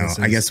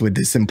 I guess would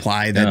this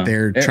imply that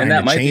they're trying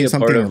to change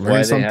something or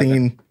learn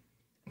something?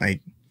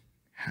 Like,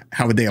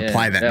 how would they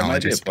apply that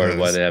knowledge? Might be a part of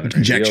why they haven't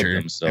revealed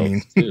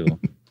themselves too.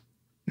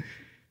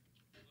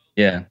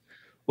 Yeah.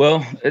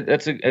 Well,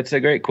 it's a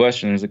great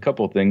question. There's a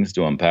couple things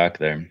to unpack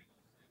there.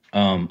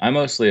 I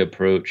mostly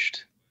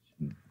approached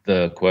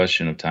the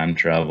question of time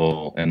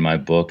travel in my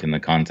book in the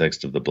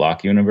context of the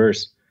block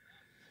universe.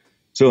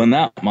 So in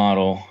that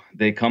model,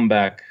 they come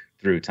back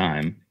through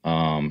time,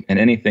 and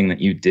anything that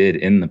you did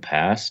in the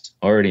past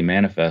already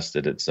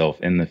manifested itself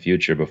in the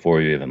future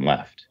before you even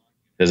left.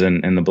 Because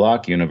in the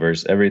block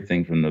universe,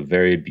 everything from the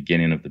very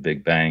beginning of the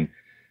Big Bang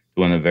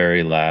to when the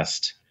very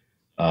last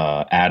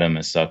atom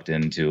is sucked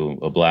into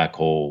a black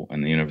hole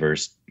and the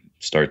universe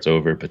starts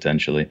over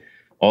potentially,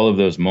 all of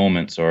those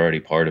moments are already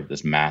part of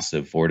this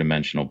massive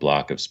 4-dimensional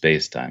block of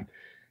space-time.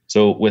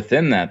 So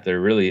within that, there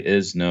really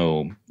is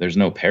there's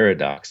no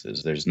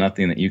paradoxes. There's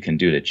nothing that you can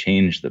do to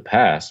change the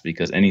past,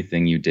 because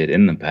anything you did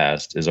in the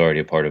past is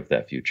already a part of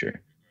that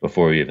future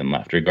before you even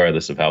left,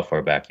 regardless of how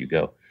far back you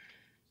go.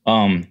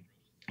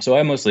 So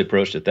I mostly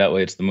approached it that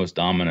way. It's the most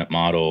dominant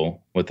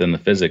model within the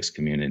physics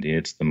community.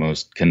 It's the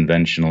most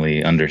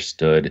conventionally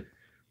understood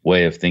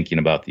way of thinking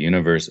about the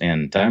universe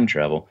and time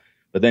travel.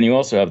 But then you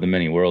also have the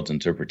many worlds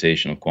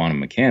interpretation of quantum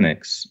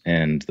mechanics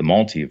and the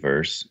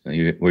multiverse,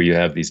 where you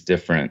have these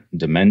different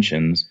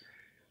dimensions,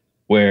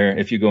 where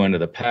if you go into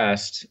the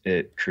past,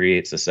 it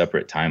creates a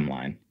separate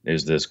timeline.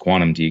 There's this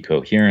quantum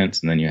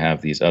decoherence, and then you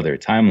have these other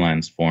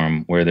timelines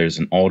form where there's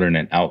an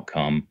alternate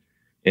outcome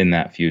in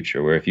that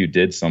future, where if you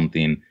did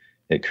something,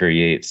 it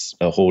creates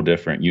a whole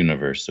different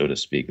universe, so to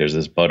speak. There's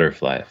this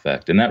butterfly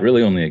effect, and that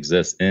really only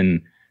exists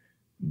in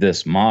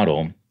this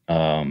model.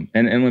 And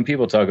when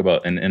people talk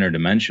about an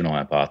interdimensional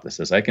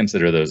hypothesis, I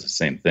consider those the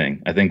same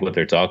thing. I think what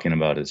they're talking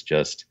about is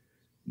just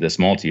this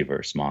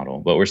multiverse model,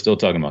 but we're still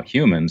talking about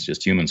humans,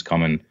 just humans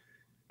coming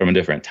from a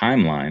different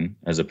timeline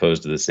as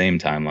opposed to the same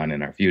timeline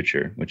in our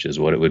future, which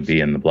is what it would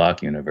be in the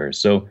block universe.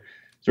 So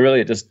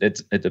really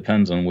it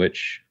depends on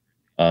which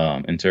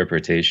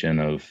interpretation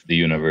of the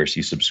universe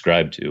you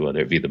subscribe to, whether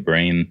it be the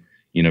brain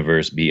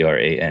universe,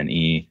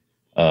 BRANE,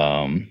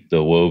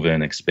 the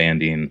woven,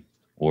 expanding,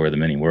 or the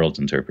many worlds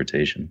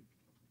interpretation.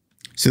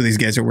 So these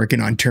guys are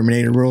working on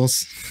Terminator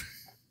rules.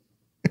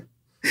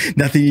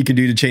 Nothing you can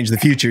do to change the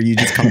future. You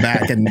just come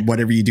back, and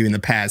whatever you do in the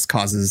past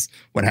causes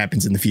what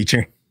happens in the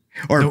future,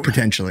 or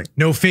potentially.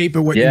 No fate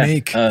but what you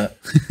make.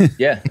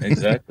 Yeah,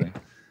 exactly.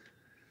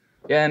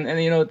 Yeah,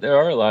 and you know, there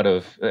are a lot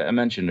of, I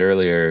mentioned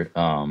earlier,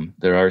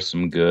 there are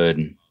some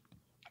good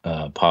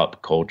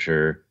pop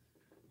culture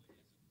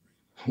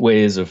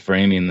ways of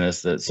framing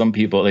this, that some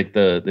people like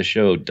the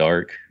show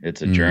Dark.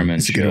 It's a German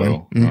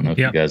show. I don't know if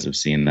you guys have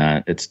seen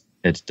that.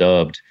 It's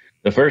dubbed.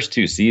 The first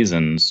 2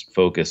 seasons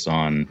focus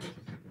on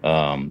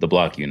the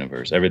block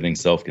universe.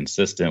 Everything's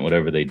self-consistent.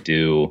 Whatever they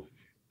do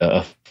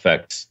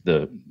affects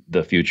the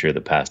future, the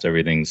past.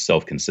 Everything's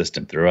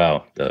self-consistent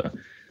throughout. The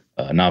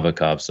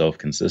Nabokov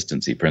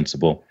self-consistency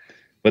principle.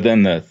 But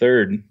then the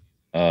third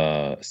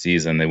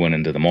season, they went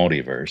into the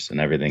multiverse,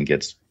 and everything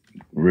gets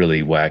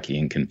really wacky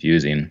and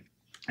confusing.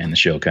 And the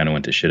show kind of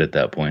went to shit at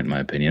that point, in my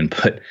opinion.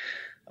 But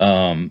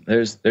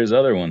there's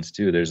other ones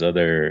too. There's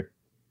other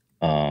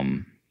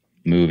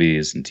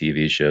movies and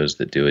TV shows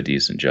that do a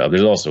decent job.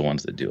 There's also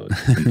ones that do a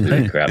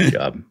completely crap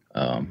job.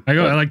 I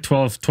like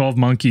 12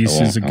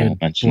 Monkeys is a good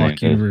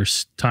block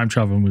universe time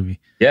travel movie.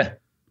 Yeah.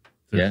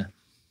 Yeah.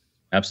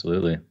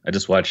 Absolutely. I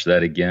just watched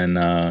that again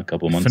a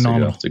couple months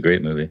ago. It's a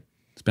great movie.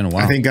 It's been a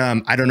while. I think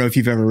I don't know if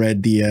you've ever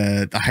read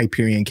the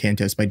Hyperion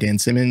Cantos by Dan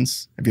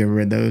Simmons. Have you ever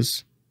read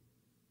those?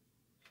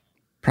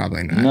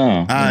 Probably not.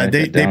 No.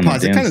 They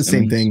posit kind of the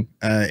same thing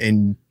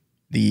in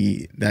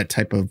that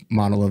type of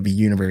model of the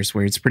universe,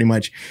 where it's pretty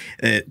much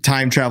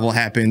time travel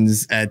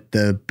happens at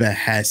the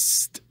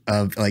behest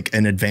of like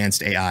an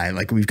advanced AI.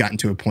 Like we've gotten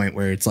to a point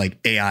where it's like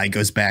AI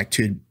goes back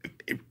to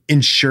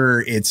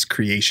ensure its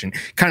creation,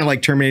 kind of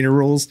like Terminator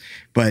rules,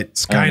 but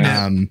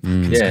Skynet.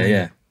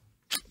 Yeah.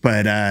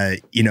 But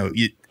you know,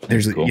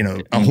 there's cool. You know,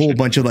 a whole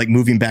bunch of like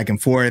moving back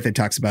and forth. It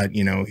talks about,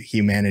 you know,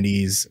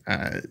 humanity's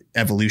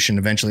evolution.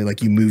 Eventually,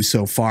 like you move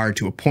so far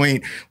to a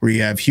point where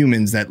you have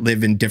humans that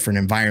live in different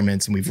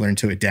environments, and we've learned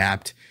to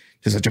adapt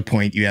to such a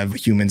point. You have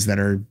humans that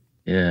are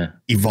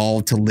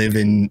evolved to live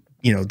in,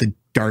 you know,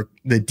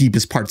 the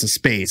deepest parts of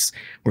space,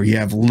 where you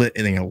have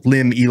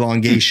limb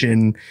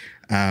elongation.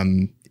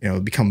 You know,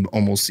 become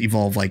almost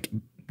evolve like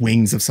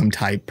wings of some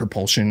type,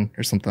 propulsion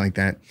or something like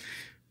that.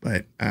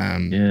 But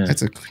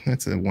that's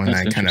a one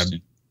I kind of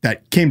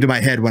that came to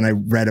my head when I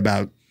read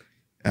about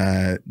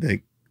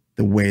the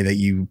way that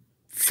you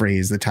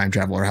phrase the time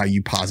travel, or how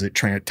you posit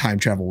time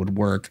travel would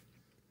work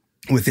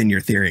within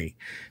your theory.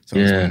 So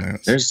yeah,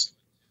 there's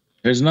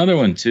another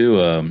one too.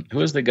 Who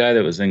was the guy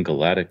that was in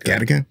Galactica?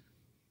 Gattaca?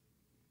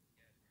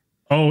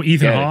 Oh,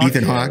 Ethan Hawke.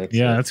 Ethan Hawke.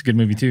 That's a good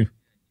movie too.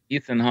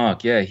 Ethan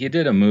Hawke. Yeah, he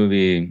did a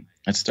movie.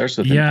 It starts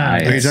with an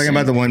I. Are you talking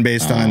about the one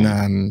based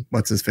on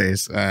what's his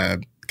face? Guy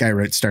who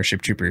wrote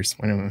Starship Troopers.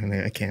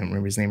 I can't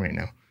remember his name right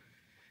now.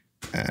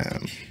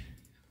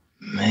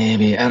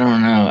 Maybe, I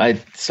don't know.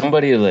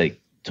 Somebody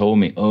like told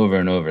me over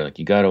and over, like,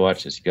 you got to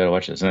watch this,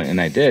 and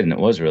I did, and it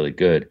was really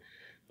good.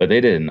 But they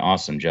did an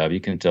awesome job. You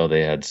can tell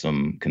they had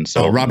some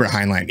consultants. Oh, Robert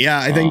Heinlein. Yeah,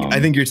 I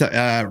think you're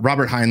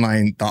Robert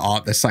Heinlein,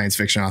 the science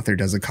fiction author,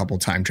 does a couple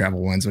time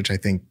travel ones, which I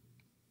think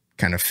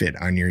kind of fit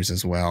on yours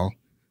as well.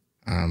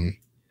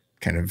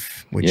 Kind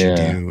of what you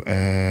do.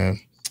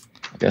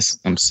 I guess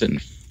I'm sitting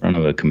in front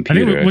of a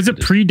computer. I think, was it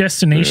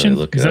Predestination?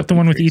 Really is that the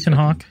one with Ethan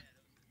Hawke?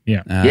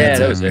 Yeah.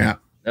 That was it. Yeah.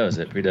 That was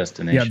it.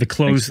 Predestination. Yeah, the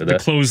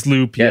closed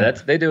loop. Yeah,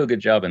 they do a good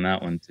job in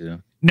that one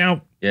too.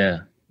 Now,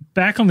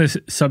 back on this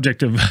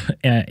subject of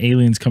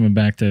aliens coming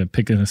back to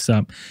picking us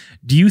up,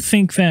 do you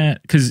think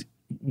that, because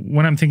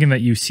when I'm thinking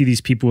that you see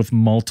these people with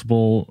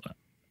multiple,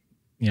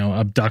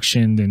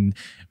 abduction and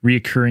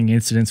reoccurring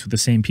incidents with the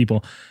same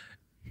people,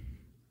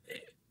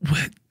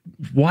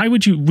 why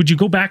would you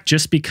go back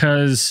just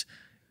because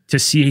to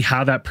see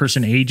how that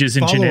person ages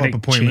and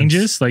genetic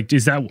changes? Like,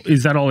 is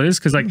that all it is?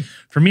 Because like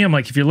for me, I'm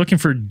like, if you're looking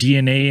for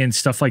DNA and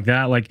stuff like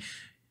that, like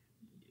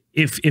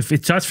if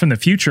it's us from the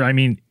future, I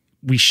mean,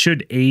 we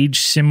should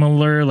age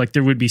similar. Like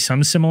there would be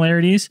some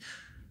similarities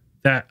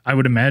that I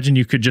would imagine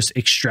you could just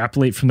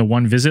extrapolate from the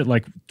one visit.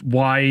 Like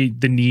why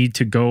the need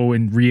to go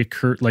and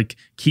reoccur, like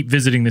keep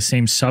visiting the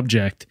same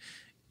subject?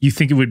 You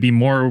think it would be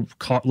more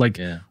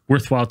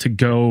worthwhile to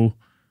go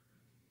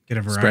get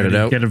a variety. Spread it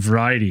out. Get a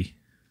variety.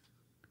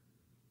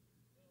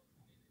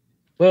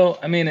 Well,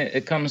 I mean,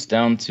 it comes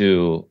down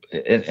to,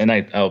 and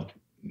I don't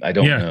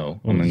know.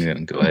 I'm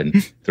going to go ahead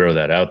and throw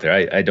that out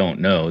there. I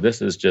don't know.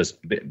 This is just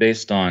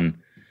based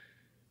on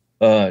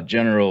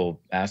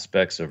general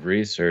aspects of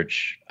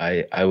research.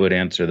 I would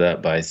answer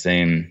that by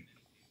saying,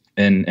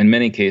 in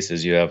many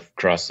cases, you have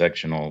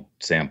cross-sectional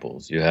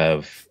samples. You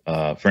have,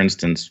 for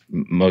instance,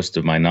 most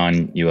of my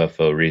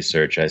non-UFO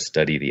research, I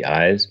study the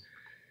eyes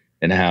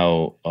and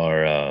how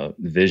our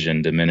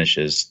vision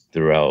diminishes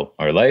throughout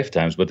our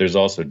lifetimes, but there's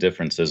also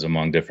differences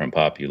among different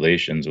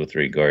populations with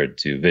regard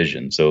to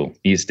vision. So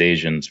East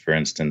Asians, for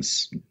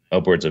instance,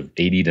 upwards of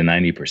 80 to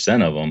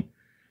 90% of them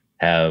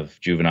have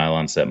juvenile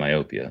onset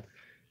myopia.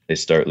 They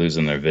start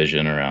losing their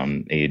vision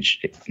around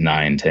age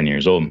 9, 10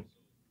 years old.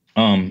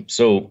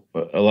 So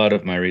a lot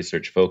of my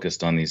research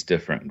focused on these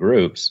different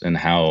groups and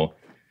how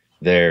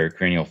their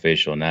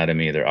craniofacial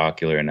anatomy, their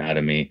ocular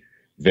anatomy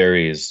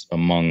varies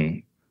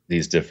among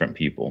these different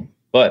people.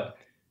 But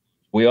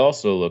we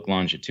also look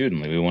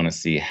longitudinally. We want to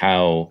see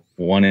how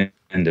one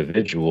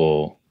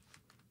individual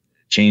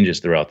changes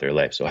throughout their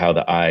life. So how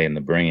the eye and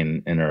the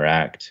brain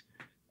interact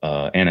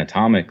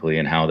anatomically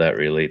and how that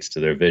relates to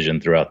their vision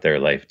throughout their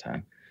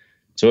lifetime.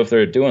 So if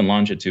they're doing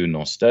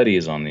longitudinal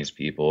studies on these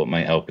people, it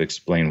might help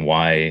explain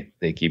why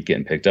they keep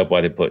getting picked up,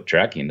 why they put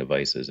tracking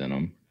devices in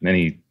them.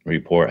 Many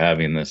report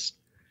having this,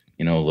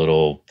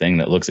 little thing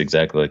that looks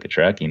exactly like a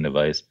tracking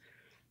device.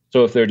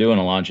 So if they're doing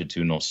a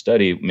longitudinal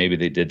study, maybe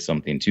they did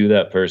something to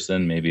that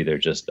person. Maybe they're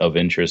just of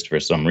interest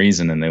for some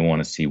reason, and they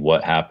want to see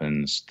what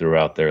happens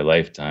throughout their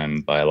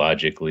lifetime,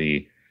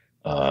 biologically,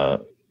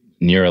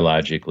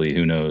 neurologically,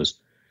 who knows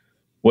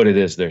what it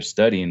is they're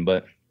studying.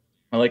 But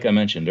like I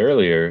mentioned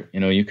earlier,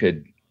 you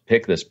could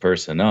pick this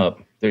person up.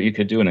 You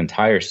could do an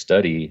entire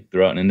study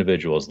throughout an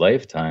individual's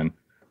lifetime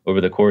over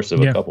the course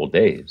of a couple of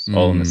days,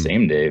 all in the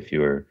same day if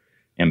you were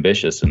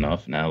ambitious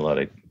enough and had a lot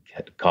of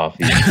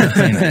coffee,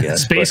 cocaine, I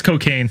guess. Space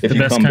cocaine. If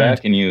you come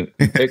back and you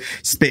pick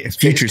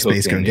future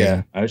space cocaine,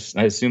 yeah, I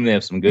assume they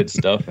have some good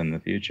stuff in the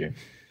future.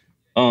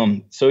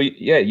 So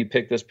yeah, you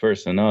pick this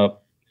person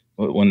up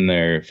when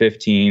they're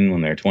 15,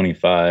 when they're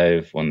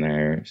 25, when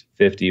they're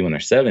 50, when they're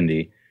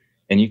 70,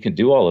 and you can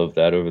do all of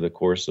that over the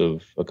course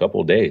of a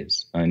couple of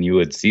days, and you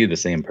would see the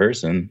same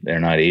person. They're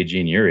not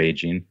aging, you're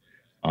aging.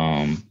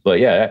 But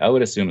yeah, I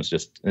would assume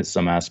it's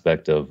some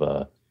aspect of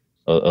a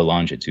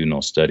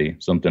longitudinal study,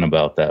 something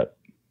about that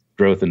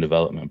growth and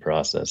development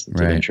process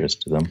that's of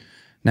interest to them.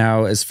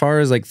 Now, as far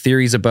as like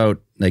theories about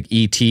like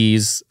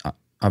ETs,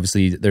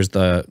 obviously there's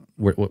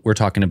we're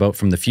talking about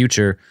from the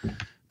future,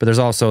 but there's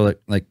also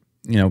like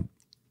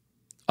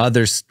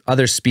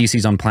other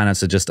species on planets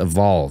that just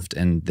evolved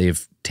and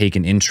they've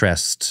taken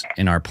interest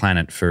in our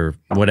planet for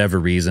whatever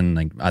reason,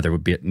 like either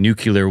would be a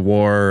nuclear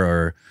war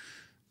or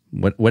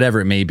whatever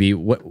it may be.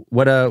 What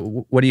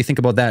do you think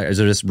about that? Is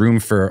there just room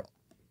for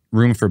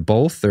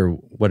both, or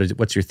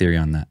what's your theory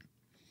on that?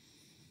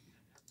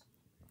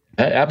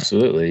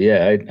 Absolutely.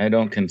 Yeah. I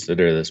don't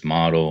consider this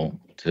model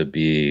to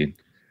be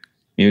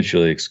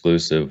mutually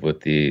exclusive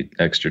with the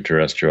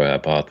extraterrestrial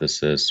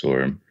hypothesis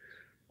or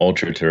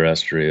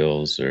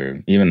ultra-terrestrials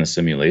or even the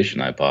simulation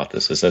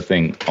hypothesis. I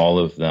think all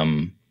of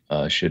them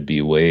should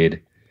be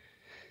weighed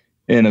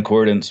in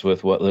accordance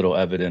with what little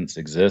evidence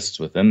exists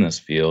within this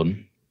field.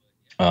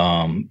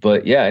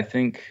 But yeah, I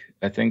think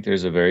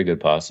there's a very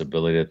good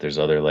possibility that there's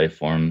other life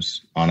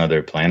forms on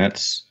other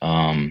planets.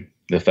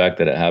 The fact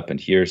that it happened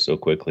here so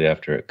quickly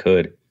after it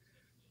could,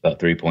 about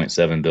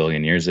 3.7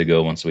 billion years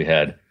ago, once we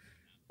had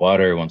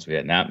water, once we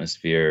had an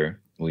atmosphere,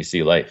 we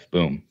see life.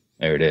 Boom,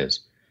 there it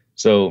is.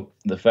 So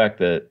the fact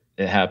that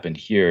it happened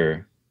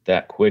here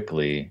that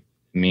quickly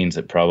means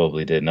it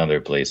probably did in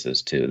other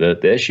places too.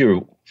 The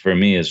issue for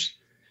me is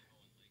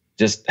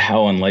just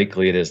how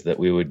unlikely it is that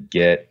we would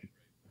get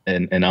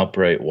an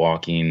upright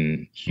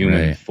walking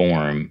human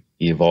form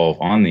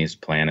evolve on these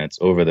planets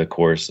over the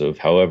course of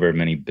however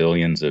many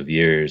billions of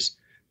years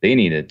they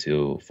needed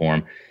to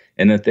form,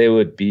 and that they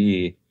would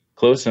be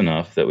close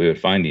enough that we would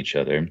find each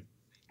other,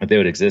 that they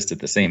would exist at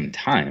the same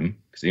time,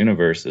 because the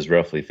universe is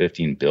roughly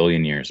 15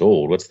 billion years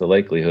old. What's the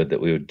likelihood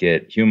that we would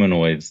get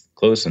humanoids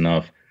close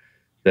enough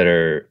that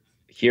are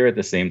here at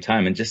the same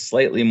time and just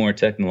slightly more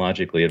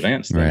technologically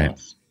advanced than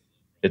us?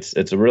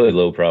 it's a really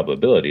low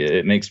probability.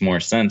 It makes more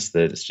sense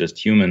that it's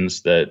just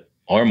humans that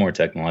are more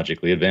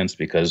technologically advanced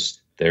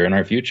because they're in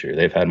our future.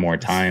 They've had more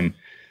time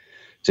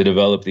to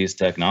develop these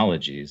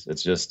technologies.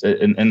 It's just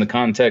in the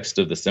context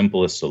of the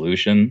simplest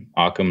solution,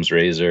 Occam's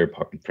razor,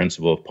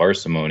 principle of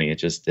parsimony.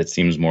 It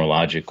seems more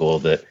logical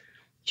that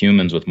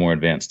humans with more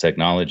advanced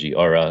technology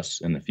are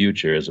us in the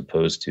future, as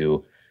opposed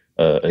to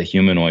a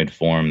humanoid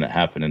form that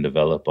happened to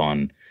develop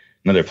on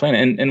another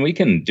planet. And we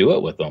can do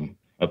it with them,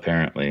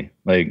 apparently.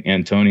 Like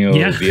Antonio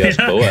V.S.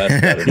 Boas.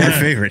 My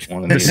favorite.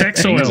 The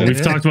sex oil.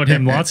 We've talked about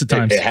him lots of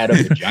times. It had a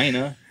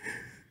vagina.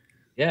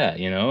 Yeah,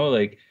 you know,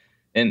 like,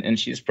 and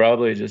she's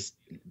probably just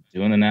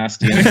doing the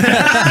nasty.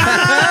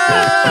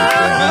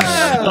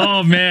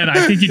 Oh man,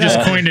 I think you just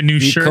coined a new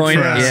shirt for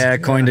us. Yeah,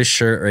 coined a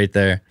shirt right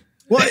there.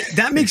 Well,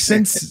 that makes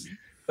sense.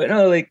 But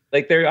no, like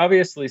they're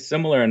obviously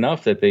similar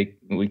enough that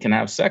we can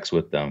have sex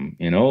with them.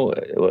 You know,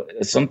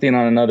 something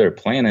on another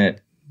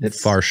planet.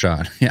 It's Far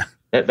shot. Yeah.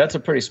 That's a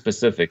pretty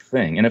specific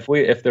thing. And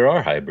if there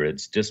are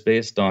hybrids, just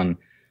based on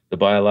the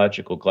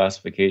biological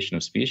classification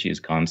of species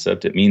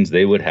concept, it means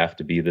they would have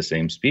to be the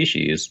same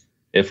species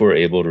if we're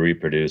able to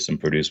reproduce and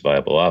produce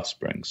viable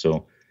offspring.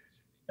 So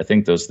I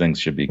think those things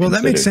should be Well,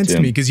 that makes sense too.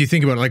 to me, because you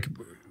think about it, like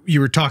you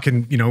were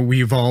talking, you know,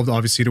 we evolved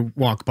obviously to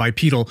walk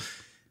bipedal.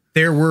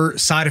 There were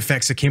side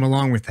effects that came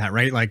along with that,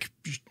 right? Like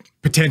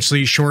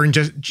potentially shortened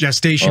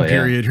gestation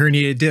period,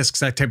 herniated discs,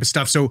 that type of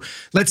stuff. So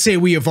let's say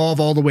we evolve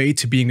all the way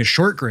to being a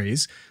short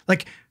graze.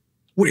 Like,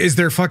 is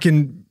there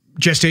fucking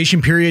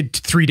gestation period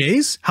 3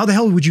 days? How the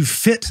hell would you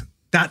fit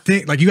that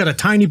thing? Like, you got a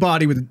tiny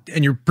body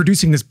and you're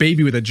producing this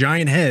baby with a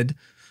giant head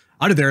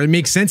out of there. It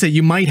makes sense that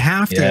you might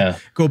have to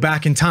go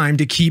back in time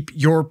to keep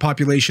your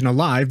population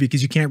alive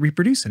because you can't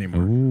reproduce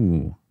anymore.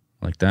 Ooh,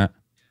 like that.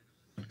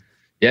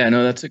 Yeah,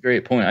 no, that's a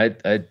great point.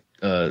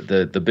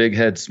 The big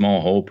head,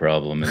 small hole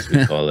problem, as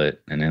we call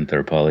it in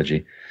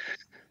anthropology.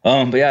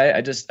 But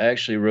yeah, I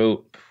actually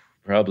wrote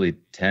probably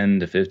 10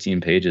 to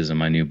 15 pages in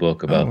my new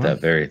book about that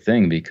very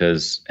thing,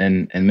 because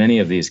in many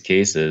of these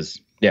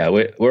cases,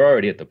 we're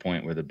already at the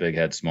point where the big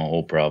head, small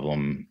hole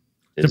problem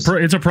is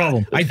it's a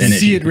problem. I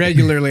see it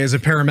regularly as a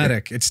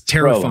paramedic. It's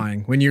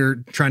terrifying when you're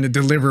trying to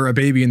deliver a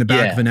baby in the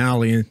back of an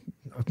alley. And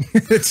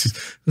it's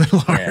a little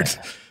hard.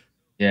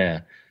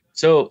 Yeah.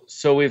 So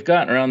we've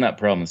gotten around that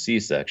problem with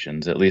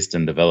C-sections, at least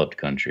in developed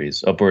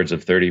countries. Upwards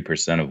of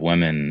 30% of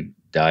women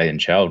die in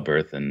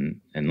childbirth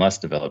in less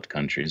developed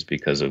countries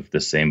because of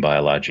the same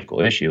biological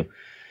issue.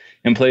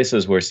 In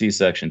places where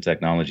C-section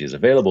technology is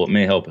available, it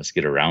may help us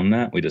get around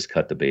that. We just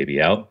cut the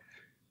baby out.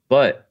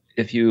 But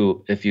if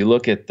you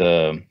look at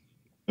the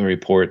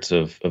reports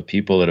of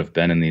people that have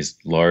been in these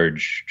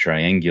large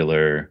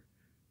triangular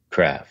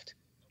craft,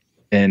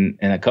 and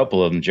a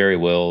couple of them, Jerry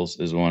Wills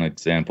is one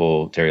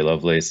example, Terry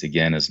Lovelace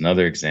again is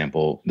another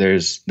example.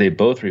 They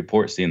both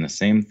report seeing the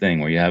same thing,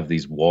 where you have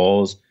these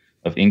walls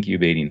of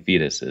incubating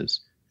fetuses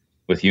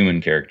with human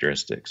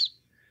characteristics.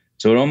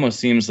 So it almost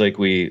seems like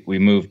we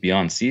move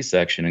beyond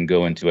C-section and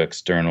go into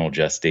external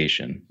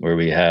gestation, where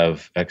we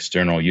have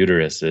external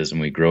uteruses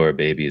and we grow our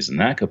babies in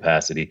that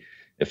capacity.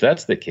 If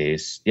that's the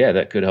case,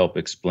 that could help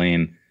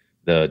explain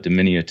the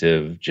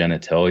diminutive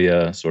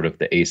genitalia, sort of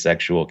the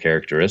asexual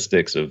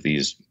characteristics of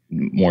these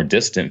more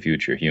distant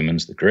future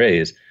humans, the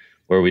grays,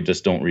 where we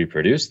just don't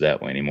reproduce that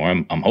way anymore.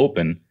 I'm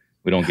hoping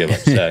we don't give up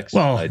sex.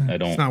 Well, I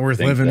don't. It's not worth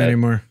living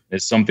anymore.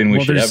 It's something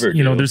we should ever do.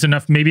 You know, there's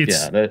enough. Maybe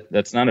it's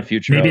that's not a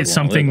future. Maybe it's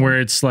something where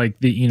it's like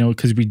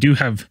because we do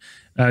have,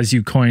 as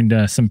you coined,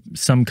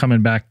 some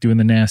coming back doing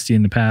the nasty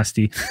and the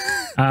pasty,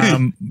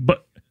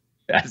 but.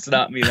 That's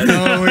not me.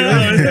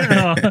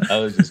 No. I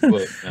was just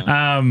quoting.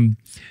 No.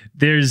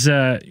 There's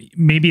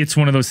maybe it's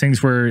one of those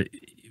things where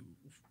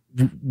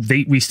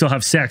we still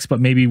have sex, but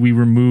maybe we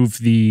remove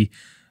the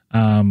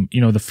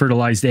the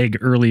fertilized egg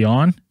early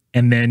on,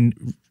 and then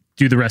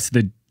do the rest of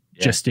the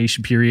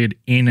gestation period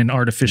in an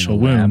artificial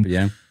womb.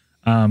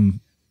 And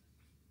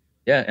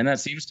that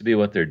seems to be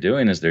what they're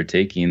doing, is they're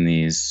taking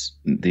these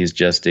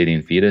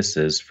gestating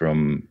fetuses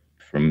from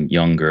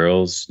young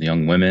girls,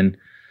 young women.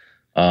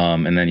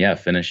 And then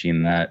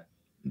finishing that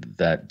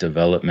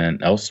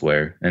development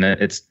elsewhere, and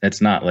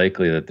it's not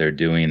likely that they're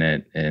doing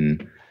it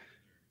in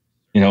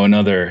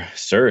another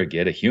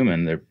surrogate, a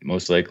human. They're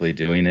most likely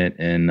doing it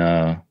in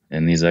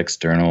these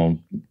external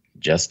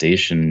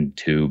gestation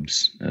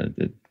tubes.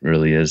 That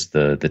really is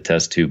the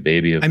test tube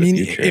baby of the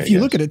future. If you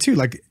look at it too,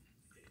 like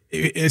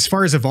as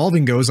far as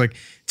evolving goes, like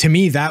to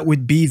me that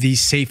would be the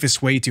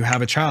safest way to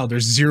have a child.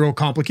 There's zero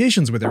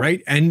complications with it,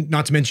 right? And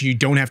not to mention you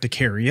don't have to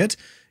carry it.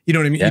 You know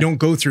what I mean? Yeah. You don't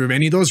go through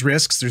any of those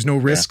risks. There's no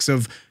risks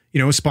of,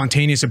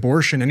 spontaneous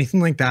abortion,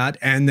 anything like that.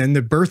 And then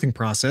the birthing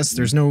process,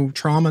 there's no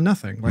trauma,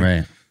 nothing. Like,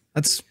 Right.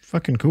 That's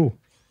fucking cool.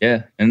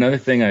 Yeah. Another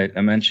thing I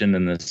mentioned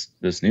in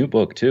this new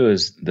book too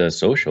is the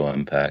social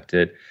impact.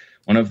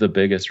 One of the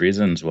biggest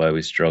reasons why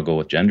we struggle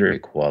with gender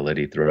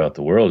equality throughout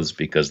the world is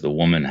because the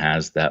woman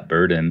has that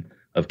burden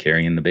of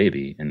carrying the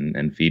baby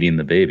and feeding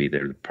the baby.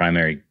 They're the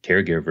primary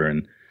caregiver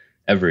in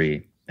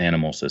every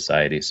animal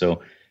society.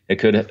 So it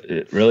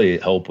could really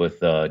help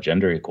with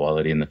gender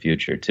equality in the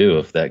future too,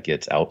 if that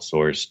gets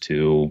outsourced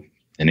to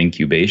an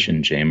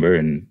incubation chamber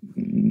and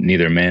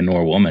neither man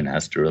nor woman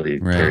has to really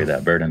carry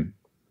that burden.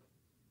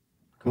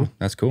 Cool.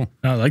 That's cool.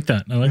 I like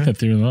that. I like that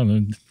theory a lot.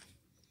 It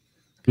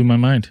blew my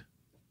mind.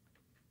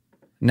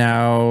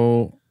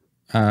 Now,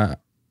 so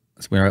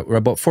we're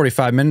about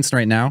 45 minutes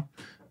right now.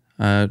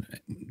 Do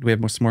we have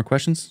some more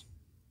questions?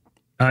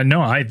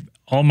 No,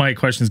 all my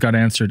questions got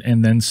answered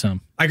and then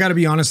some. I got to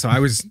be honest, though. I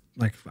was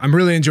like, I'm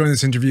really enjoying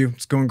this interview.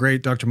 It's going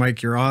great. Dr.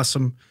 Mike, you're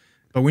awesome.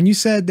 But when you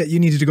said that you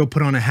needed to go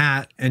put on a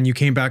hat and you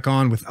came back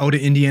on without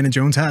an Indiana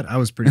Jones hat, I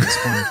was pretty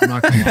disappointed. I'm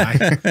not going to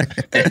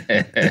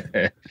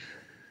lie.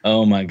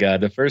 Oh my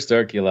God. The first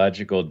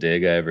archaeological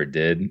dig I ever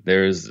did,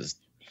 there was this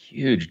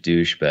huge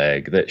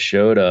douchebag that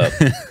showed up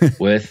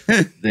with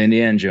the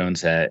Indiana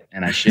Jones hat,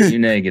 and I shit you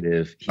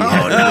negative, he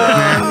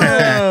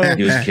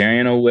he was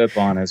carrying a whip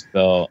on his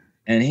belt,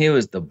 and he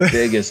was the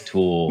biggest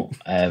tool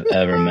I have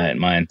ever met in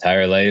my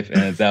entire life.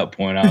 And at that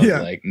point, I was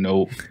like,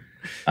 nope,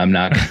 I'm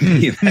not going to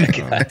be that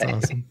guy. That's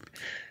awesome.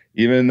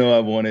 Even though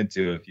I've wanted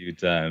to a few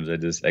times,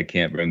 I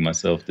can't bring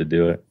myself to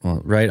do it. Well,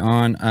 right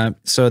on.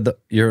 So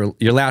your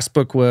last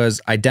book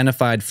was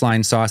Identified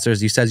Flying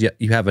Saucers. You said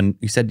you have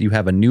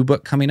a new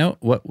book coming out.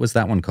 What was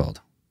that one called?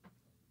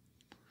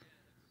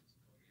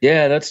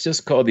 Yeah, that's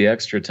just called the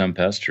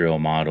Extraterrestrial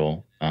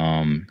Model.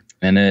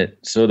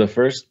 So the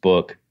first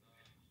book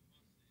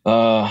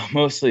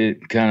mostly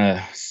kind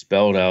of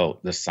spelled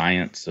out the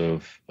science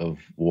of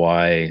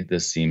why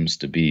this seems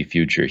to be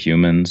future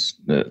humans,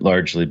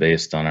 largely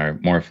based on our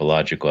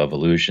morphological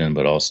evolution,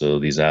 but also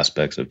these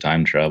aspects of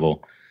time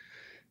travel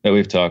that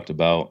we've talked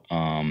about,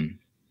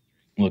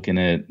 looking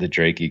at the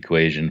Drake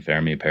equation,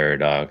 Fermi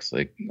paradox,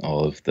 like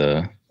all of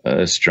the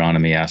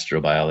astronomy,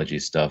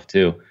 astrobiology stuff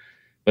too.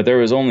 But there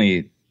was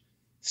only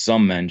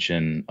some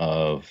mention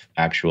of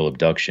actual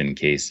abduction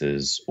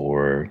cases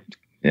or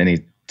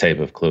any type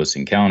of close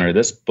encounter.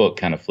 This book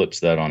kind of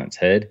flips that on its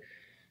head,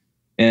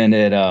 and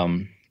it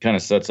kind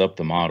of sets up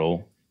the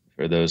model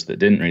for those that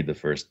didn't read the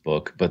first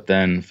book, but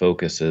then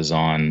focuses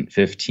on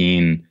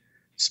 15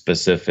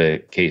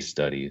 specific case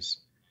studies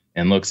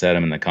and looks at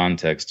them in the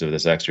context of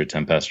this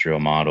extraterrestrial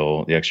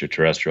model, the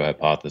extraterrestrial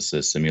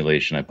hypothesis,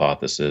 simulation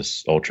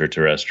hypothesis,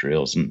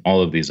 ultra-terrestrials, and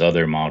all of these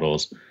other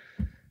models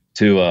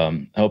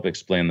to help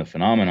explain the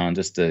phenomenon,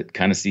 just to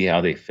kind of see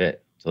how they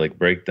fit, to like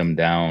break them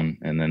down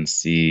and then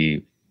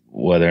see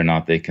whether or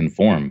not they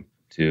conform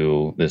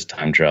to this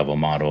time travel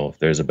model, if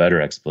there's a better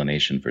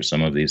explanation for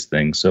some of these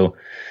things. So,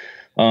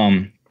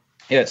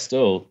 it's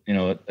still,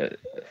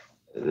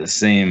 the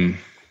same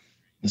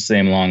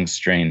long,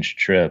 strange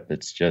trip.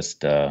 It's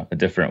just a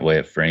different way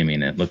of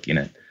framing it, looking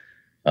at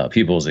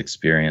people's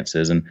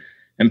experiences and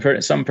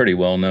some pretty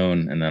well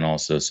known, and then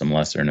also some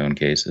lesser known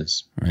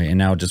cases. All right. And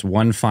now just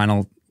one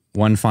final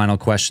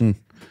question.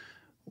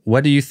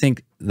 What do you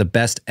think the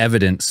best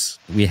evidence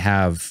we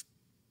have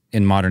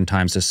in modern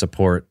times to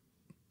support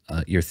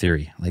your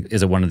theory? Like,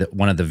 is it one of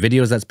the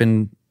videos that's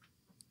been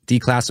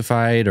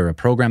declassified, or a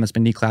program that's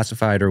been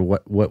declassified, or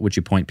what would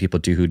you point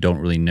people to who don't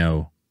really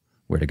know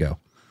where to go?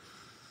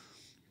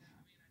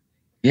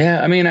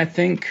 Yeah, I mean, I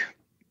think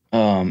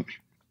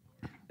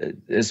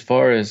as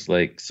far as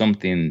like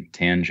something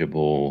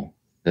tangible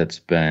that's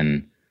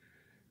been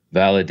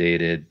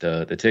validated,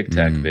 the Tic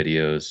Tac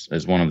videos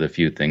is one of the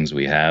few things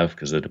we have,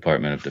 because the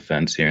Department of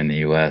Defense here in the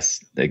U.S.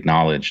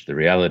 acknowledged the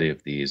reality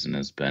of these and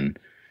has been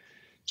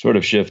sort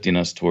of shifting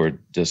us toward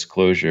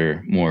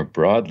disclosure more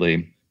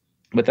broadly.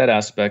 But that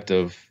aspect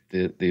of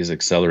these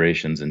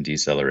accelerations and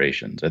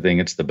decelerations, I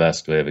think it's the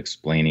best way of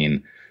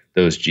explaining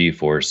those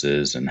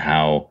G-forces and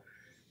how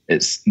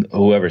it's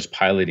whoever's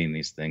piloting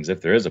these things.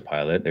 If there is a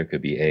pilot, there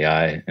could be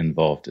AI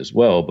involved as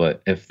well.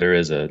 But if there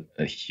is a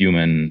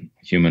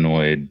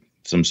humanoid,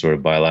 some sort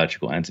of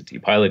biological entity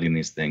piloting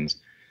these things,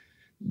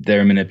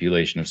 their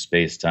manipulation of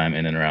space-time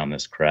in and around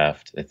this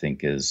craft, I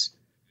think, is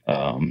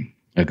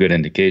a good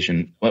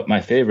indication. What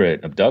my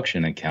favorite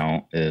abduction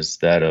account is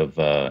that of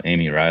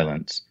Amy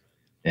Rylance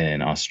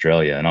in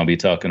Australia, and I'll be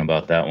talking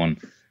about that one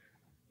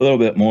a little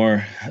bit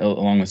more,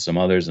 along with some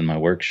others in my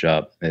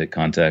workshop at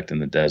Contact in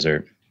the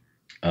Desert.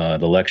 The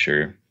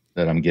lecture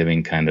that I'm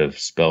giving kind of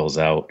spells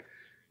out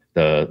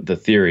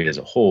the theory as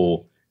a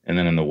whole. And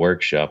then in the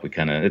workshop, we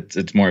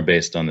it's more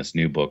based on this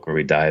new book where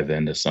we dive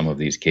into some of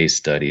these case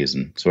studies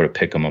and sort of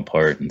pick them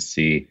apart and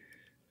see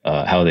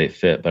how they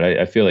fit. But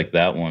I feel like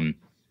that one,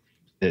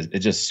 it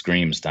just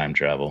screams time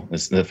travel.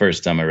 It's the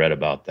first time I read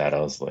about that, I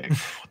was like,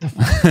 what the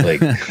fuck? Like,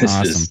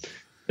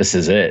 this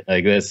is it.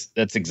 Like,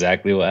 that's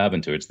exactly what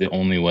happened to her. It's the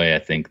only way I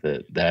think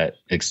that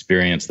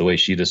experience, the way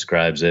she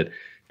describes it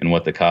and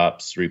what the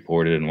cops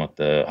reported and what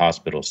the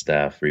hospital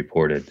staff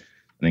reported,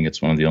 I think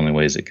it's one of the only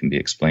ways it can be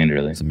explained,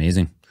 really. It's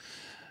amazing.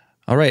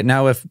 All right.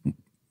 Now, if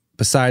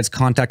besides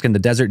Contact in the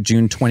Desert,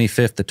 June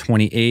 25th to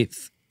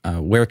 28th,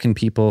 where can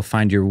people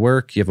find your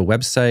work? You have a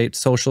website,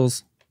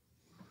 socials?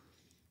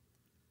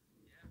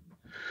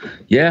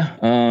 Yeah,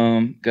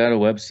 got a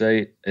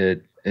website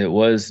at It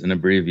was an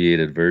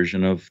abbreviated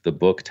version of the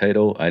book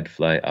title,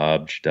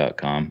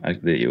 I'dflyobj.com.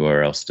 The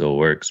URL still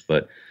works,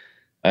 but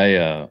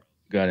I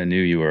got a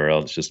new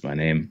URL. It's just my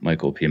name,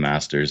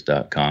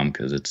 michaelpmasters.com,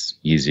 because it's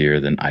easier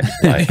than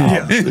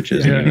I'dflyobj, which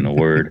isn't even a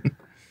word.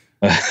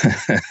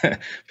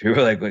 People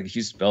were like, "Can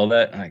you spell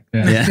that?" I'm like,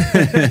 Yeah.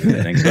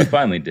 Thanks. So I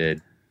finally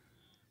did.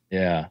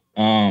 Yeah.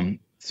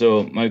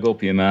 So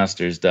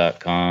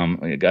michaelpmasters.com.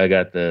 I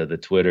got the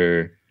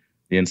Twitter,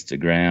 the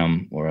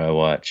Instagram, where I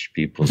watch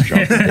people's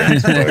drunken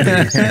dance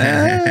parties.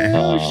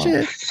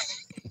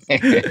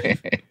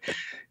 Shit.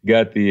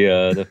 Got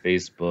the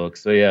Facebook.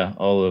 So yeah,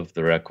 all of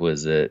the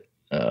requisite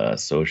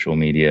social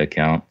media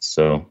accounts.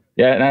 So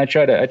yeah, and I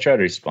try to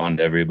respond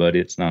to everybody.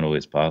 It's not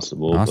always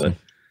possible, Awesome. but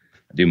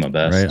I do my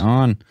best. Right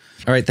on.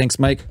 All right, thanks,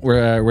 Mike.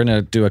 We're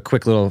gonna do a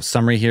quick little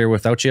summary here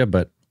without you,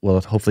 but we'll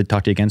hopefully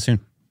talk to you again soon.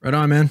 Right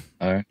on, man.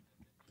 All right.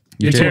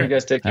 You Take too. care,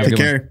 guys. Take care. Have a Take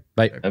good one. care.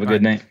 Bye. Have a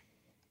good night.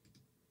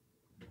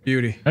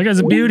 Beauty. That guy's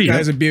a beauty.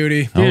 Guy's a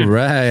beauty. All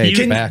right.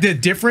 Can, back. the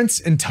difference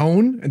in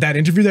tone, that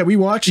interview that we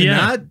watched, and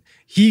Yeah. that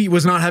he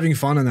was not having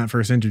fun in that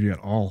first interview at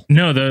all.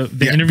 No, the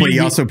Yeah, interview. but he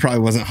also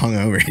probably wasn't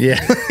hungover.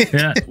 Yeah.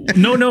 yeah.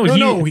 No,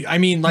 No, I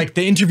mean, like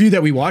the interview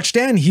that we watched,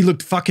 Dan, he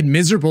looked fucking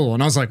miserable,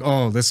 and I was like,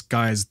 "Oh, this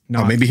guy's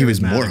not." Oh, maybe he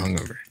was more charismatic.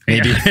 hungover.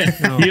 Maybe.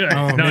 No,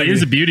 no, maybe. he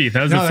is a beauty.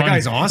 That was No, a that fun.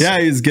 guy's awesome. Yeah,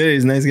 he's good.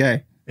 He's a nice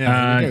guy.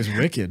 Yeah, that guy's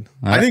wicked.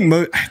 I think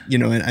most,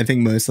 and I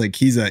think most like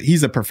he's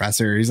a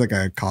professor. He's like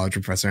a college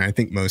professor. And I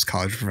think most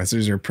college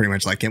professors are pretty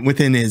much like him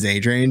within his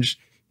age range.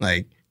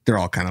 Like they're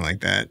all kind of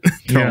like that.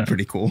 They're all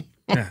pretty cool.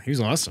 Yeah, he was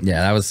awesome.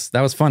 Yeah,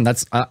 that was fun.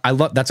 That's I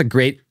love. That's a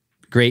great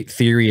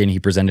theory, and he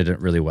presented it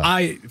really well.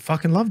 I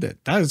fucking loved it.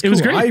 That was cool. It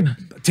was great.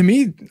 To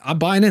me, I'm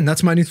buying in.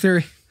 That's my new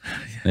theory.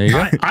 There you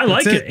go. I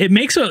like That's it. It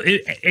makes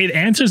it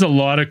answers a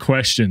lot of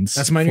questions.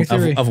 That's my new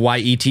theory. Of why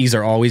ETs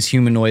are always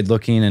humanoid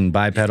looking and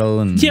bipedal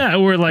and yeah,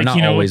 or like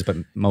not always, but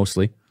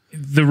mostly.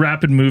 the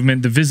rapid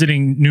movement, the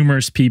visiting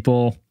numerous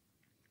people.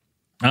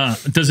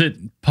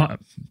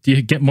 Do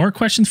you get more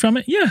questions from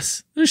it?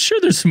 Yes, there's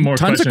some more.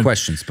 Tons of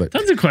questions, but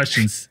tons of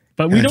questions,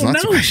 but we don't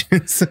know.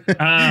 Because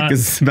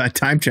it's about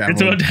time travel.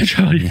 It's about time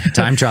travel. Yeah.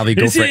 time travel, you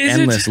go Is for it- an is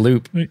it- endless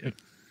loop.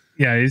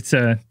 Yeah, it's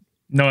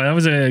no, that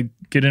was a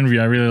good interview.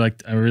 I really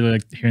liked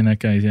hearing that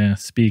guy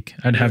speak.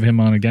 I'd have him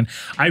on again.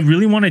 I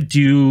really want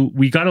to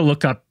we got to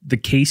look up the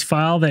case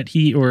file that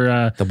he or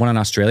The one in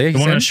Australia. the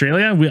one in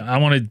Australia. I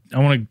want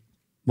to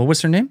What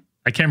was her name?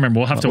 I can't remember.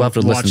 We'll have to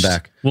listen watch,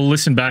 back. We'll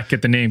listen back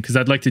at the name because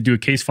I'd like to do a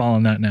case file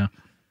on that now.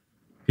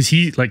 Because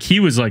he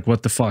was like,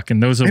 what the fuck?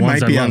 And those are It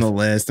ones might be I on love. the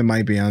list. It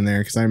might be on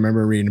there because I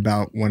remember reading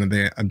about one of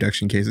the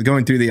abduction cases,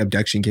 going through the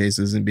abduction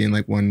cases and being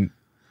like one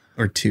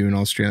or two in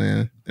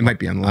Australia. It might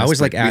be on the list. I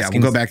always like but asking-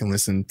 we'll go back and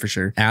listen for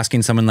sure.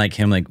 Asking someone like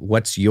him, like,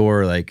 what's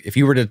your, like, if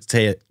you were to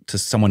say it to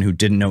someone who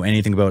didn't know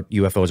anything about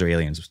UFOs or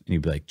aliens, and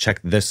you'd be like,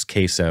 check this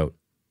case out.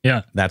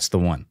 Yeah. That's the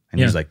one. And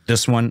Yeah. he's like,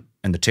 this one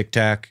and the Tic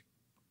Tac.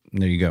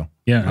 And there you go.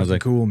 Yeah. I was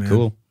like, Cool, man.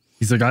 Cool.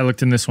 He's like, I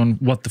looked in this one.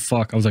 What the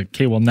fuck? I was like,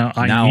 okay, well now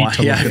I need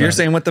to yeah, look if it you're up.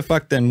 saying what the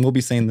fuck, then we'll be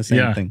saying the same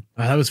Yeah. thing.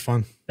 That was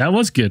fun. That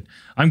was good.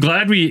 I'm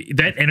glad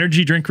that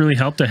energy drink really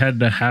helped. I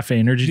had a half a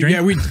energy drink.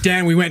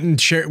 Yeah, we went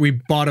and shared. We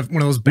bought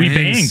one of those We bangs.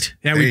 banged.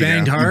 Yeah, There we you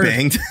banged go. You hard.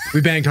 banged.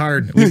 We banged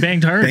hard. We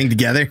banged hard. Bang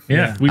together.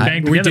 Yeah, we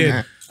banged we together.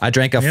 did. I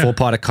drank a Yeah. full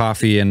pot of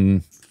coffee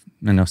and,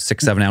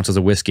 6-7 ounces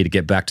of whiskey to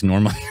get back to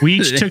normal. We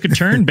each took a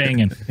turn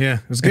banging. Yeah,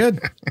 it was good.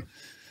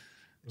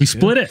 We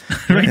split it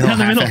right down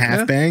the half middle. a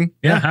half bang.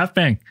 Yeah, half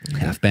bang.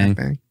 Half bang.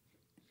 Bang.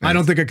 I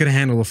don't think I could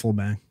handle a full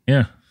bang.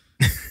 Yeah.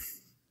 A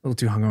little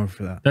too hungover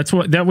for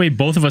that. That way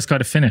both of us got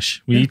to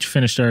finish. We each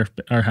finished our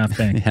half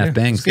bang. Half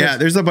bangs. Yeah,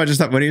 there's a bunch of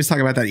stuff. When he was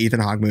talking about that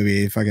Ethan Hawke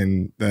movie,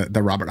 fucking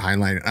the Robert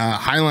Heinlein.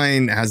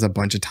 Heinlein has a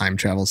bunch of time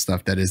travel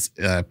stuff that is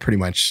pretty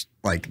much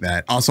like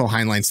that. Also,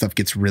 Heinlein stuff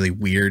gets really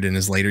weird in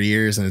his later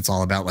years, and it's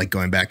all about like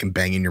going back and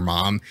banging your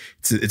mom.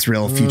 It's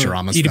real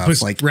Futurama Oedipus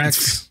stuff. Like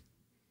Rex.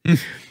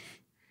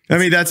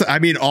 I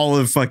mean, all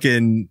of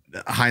fucking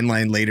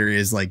Heinlein later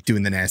is like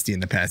doing the nasty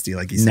and the pasty,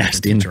 like he's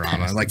Nasty in and the Futurama,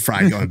 pasty. like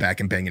Fry going back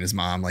and banging his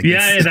mom. Like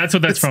Yeah, that's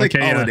what that's it's from. like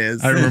Okay, all yeah. it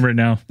is. I remember it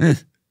now.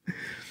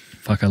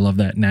 Fuck, I love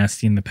that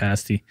nasty and the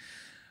pasty.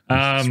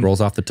 Just rolls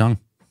off the tongue.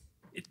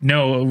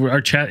 No, our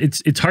chat.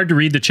 It's hard to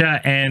read the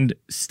chat and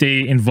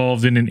stay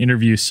involved in an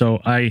interview. So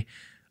I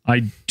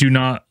do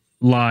not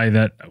lie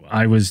that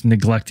I was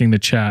neglecting the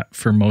chat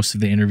for most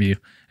of the interview,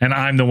 and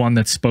I'm the one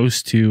that's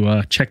supposed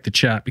to check the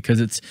chat because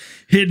it's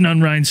hidden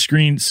on Ryan's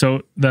screen.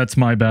 So that's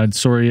my bad.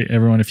 Sorry,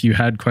 everyone, if you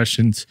had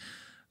questions.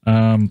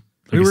 Like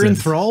We I were said,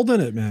 enthralled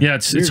in it, man. Yeah,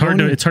 it's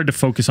hard to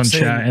focus on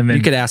Saying- chat, and then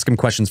You could ask him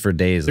questions for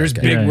days. There's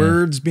that guy. big Yeah, yeah.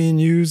 words being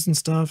used and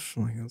stuff.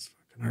 Like that's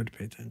fucking hard to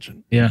pay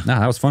attention. yeah. No,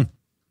 that was fun.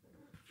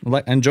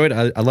 I enjoyed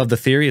it. I love the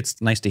theory.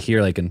 It's nice to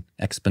hear like an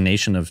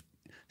explanation of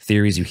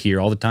theories you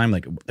hear all the time.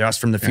 Like they're us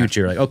from the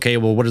future. Like, okay,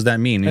 well, what does that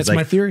mean? And That's he's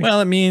like, my theory. Well,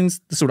 it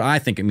means this is what I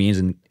think it means,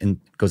 and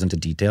goes into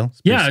detail.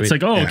 It's pretty Yeah, it's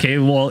sweet. like, oh, Yeah. okay,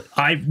 well,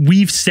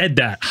 we've said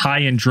that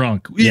high and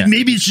drunk. Yeah.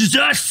 Maybe it's just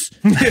us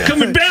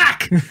coming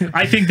back.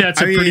 I think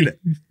that's a I mean, pretty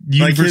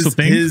like universal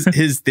thing.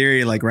 his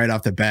theory, like right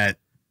off the bat,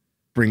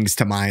 brings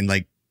to mind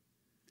like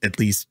at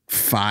least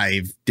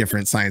 5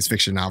 different science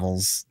fiction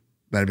novels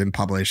that have been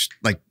published,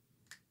 like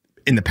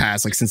in the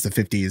past, like since the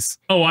 50s.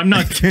 Oh, I'm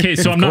not okay.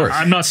 So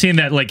I'm not saying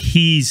that like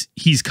he's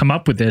come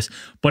up with this,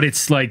 but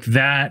it's like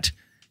that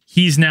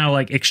he's now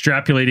like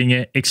extrapolating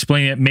it,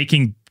 explaining it,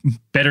 making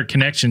better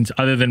connections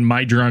other than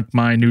my drunk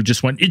mind who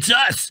just went, "It's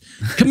us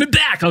coming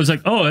back." I was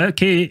like, "Oh,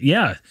 okay,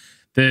 yeah."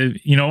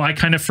 I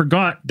kind of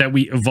forgot that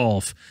we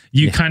evolve.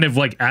 You kind of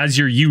like, as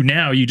you're you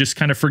now, you just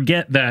kind of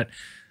forget that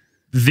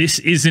this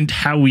isn't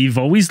how we've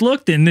always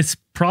looked, and this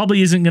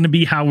probably isn't going to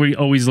be how we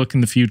always look in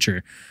the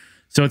future.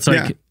 So it's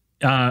like,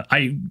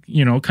 I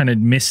kind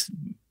of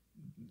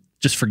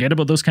just forget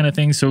about those kind of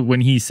things. So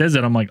when he says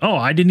that, I'm like, oh,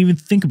 I didn't even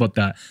think about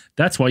that.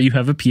 That's why you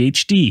have a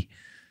PhD.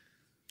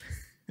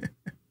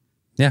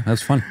 Yeah,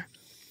 that's fun.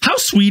 How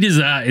sweet is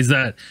that? Is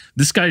that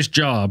this guy's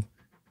job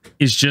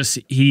is just,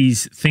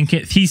 he's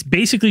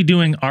basically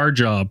doing our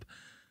job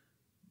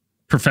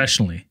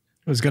professionally.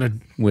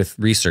 With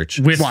research.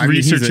 With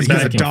research and he's a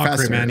backing.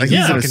 doctorate, man. Like, He's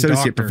he's an a associate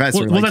doctor.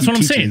 professor. Well, that's he what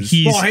I'm saying.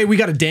 teaches- Well, hey, we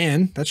got a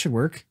Dan. That should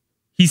work.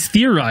 He's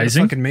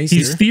theorizing. Fucking Mace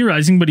He's here.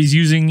 theorizing, but he's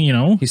using,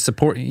 He's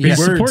supporting. he's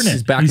supporting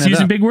He's it. backing He's it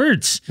using up. big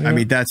words. I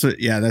mean, that's what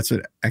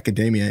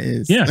academia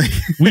is. Yeah.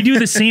 We do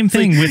the same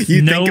thing with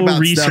you no think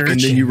about research. stuff and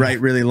then you write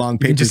really long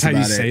papers Just how you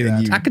about say it. that.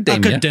 And you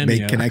Academia.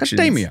 make connections.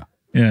 Academia.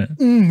 Yeah.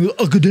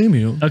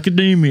 Academia.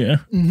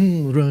 Academia.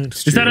 Right.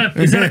 Is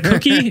that a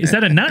cookie? Is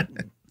that a nut?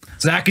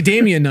 It's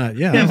academia nut.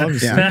 Yeah. Yeah,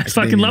 obviously. Yeah. I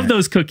fucking Academia love nut.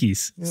 those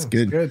cookies. It's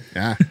good. good.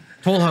 Yeah.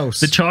 Full House.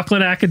 The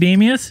chocolate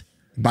academias.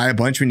 Buy a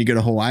bunch when you go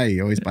to Hawaii.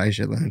 You always buy a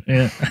shitload.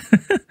 Yeah.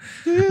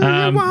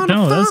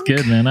 No, that's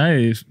good, man.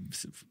 I was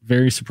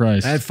very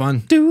surprised. I had fun.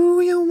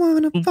 Do you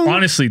want to?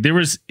 Honestly,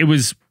 it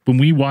was when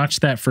we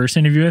watched that first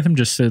interview with him,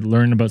 just to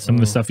learn about some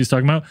of the stuff he's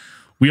talking about.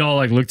 We all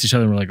like looked at each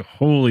other and were like,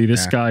 "Holy,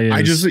 this guy is."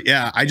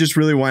 I just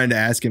really wanted to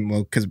ask him.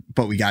 Well,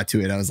 but we got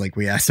to it. I was like,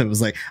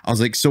 I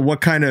was like, so what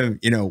kind of,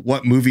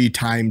 what movie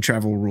time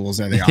travel rules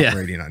are they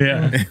operating on?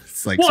 Yeah.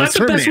 It's like, Well, so that's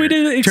the best way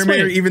to explain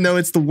Terminator, it. even though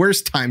it's the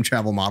worst time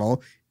travel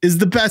model, is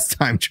the best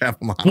time travel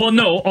model. Well,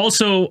 no.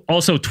 Also,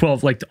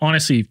 12. Like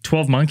honestly,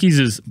 12 Monkeys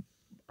is,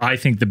 I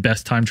think, the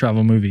best time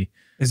travel movie.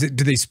 Is it?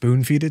 Do they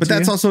spoon feed it? But to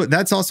that's you? also Oh,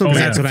 that's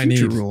that's what I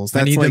future need. rules. I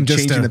That's need like them just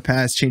changing to- the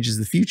past changes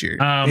the future.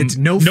 It's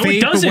no it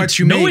fate but doesn't. what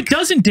you No, make. it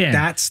doesn't, Dan.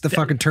 That's the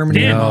fucking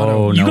Terminator Dan,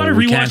 motto. you got to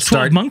we rewatch can't 12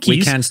 start- Monkeys.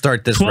 we can't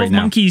start this 12 right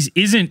now. Monkeys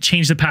isn't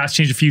change the past,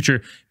 change the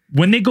future.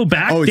 When they go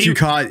back, Oh, they, you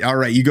caught. All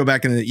right, you go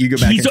back in the. You go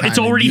back. In time it's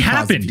and already you cause the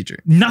happened. future.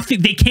 Nothing.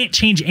 They can't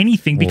change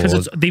anything because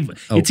Well,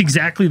 it's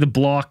exactly the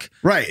block.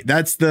 Right.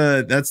 That's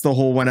the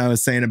whole one I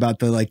was saying about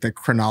the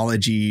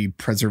chronology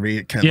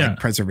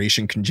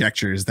preservation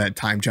conjectures that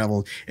time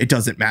travel, it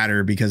doesn't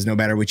matter because no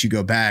matter what you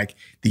go back,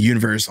 the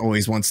universe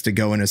always wants to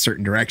go in a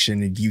certain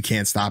direction and you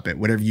can't stop it.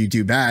 Whatever you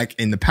do back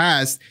in the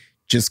past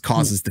just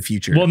causes the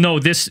future. Well, no,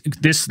 this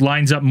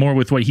lines up more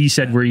with what he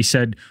said, where he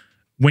said,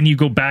 when you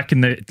go back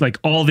in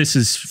all this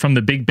is from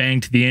the Big Bang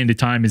to the end of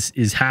time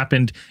is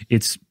happened.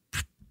 It's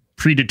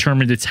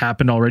predetermined. It's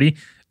happened already.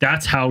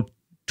 That's how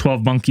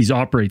 12 Monkeys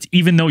operates.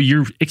 Even though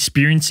you're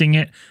experiencing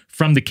it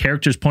from the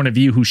character's point of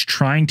view, who's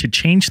trying to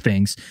change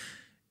things,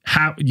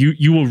 how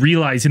you will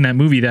realize in that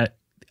movie that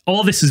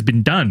all this has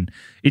been done.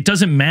 It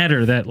doesn't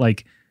matter that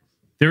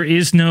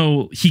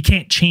he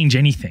can't change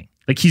anything.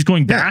 Like he's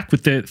going back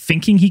with the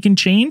thinking he can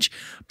change,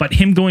 but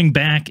him going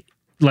back,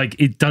 like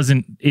it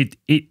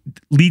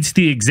leads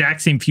to the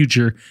exact same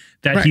future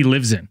that he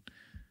lives in.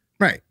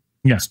 right.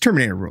 Yeah. It's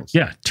Terminator rules.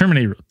 Yeah.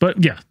 Terminator.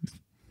 But yeah.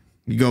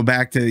 You go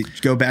back to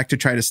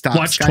try to stop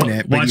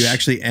Skynet, but you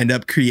actually end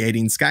up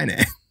creating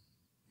Skynet.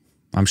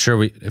 I'm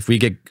sure if we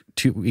can't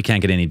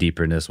get any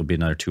deeper in this, we'll be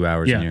another 2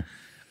 hours in here.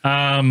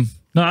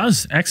 No, that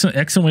was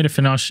excellent way to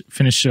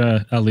finish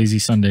a lazy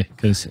Sunday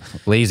because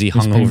Lazy,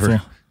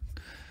 hungover,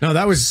 No,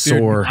 that was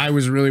Sore. Dude, I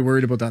was really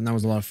worried about that, and that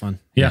was a lot of fun.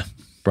 yeah.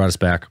 brought us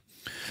back.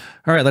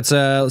 All right, let's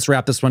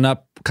wrap this one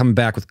up. Coming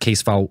back with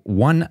case file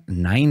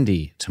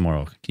 190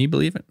 tomorrow. Can you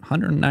believe it?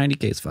 190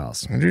 case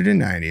files.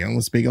 190,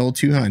 almost big old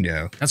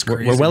 200. That's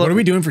crazy. We're well- what are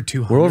we doing for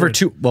 200?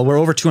 We're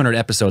over 200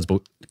 episodes,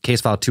 but case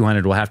file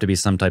 200 will have to be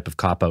some type of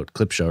cop out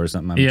clip show or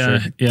something. I'm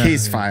sure. Yeah.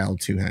 Case file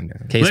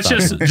 200. Case file.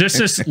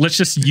 Let's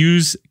just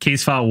use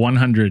case file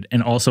 100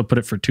 and also put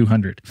it for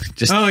 200.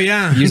 Just Oh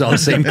yeah. use all the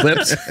same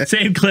clips.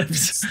 Same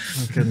clips.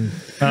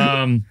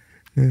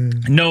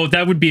 No,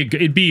 that would be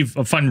it'd be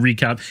a fun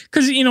recap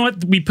because you know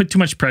what, we put too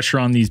much pressure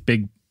on these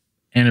big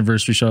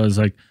anniversary shows.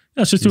 Like,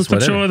 let's just do a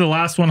quick show of the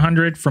last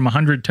 100 from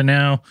 100 to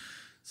now.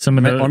 Some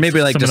of the Or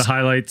maybe like some just of the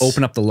highlights.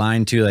 open up the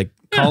line to like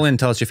call in,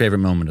 tell us your favorite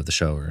moment of the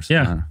show or something.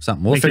 I don't know,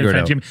 something. We'll Make figure it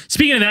out.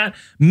 Speaking of that,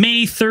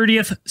 May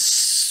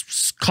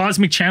 30th,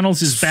 Cosmic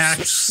Channels is back.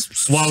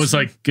 Well, I was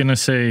like gonna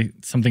say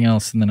something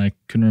else and then I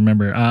couldn't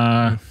remember.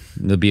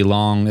 It'll be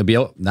long. It'll be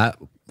out. That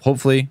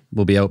hopefully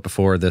will be out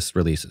before this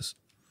releases.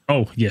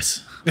 Oh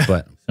yes.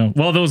 But So,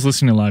 well, those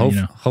listening live,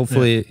 you know.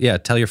 hopefully, yeah.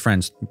 Tell your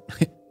friends.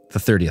 The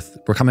 30th.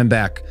 We're coming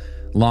back.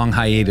 Long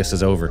hiatus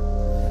is over.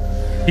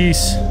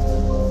 Peace.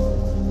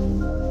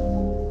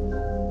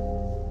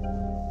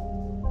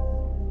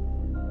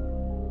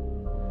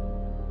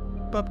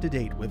 up to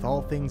date with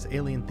all things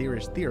alien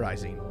theorist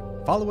theorizing,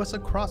 follow us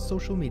across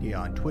social media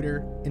on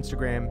Twitter,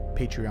 Instagram,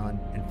 Patreon,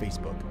 and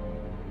Facebook.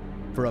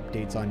 For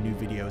updates on new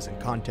videos and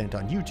content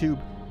on YouTube,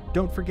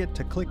 don't forget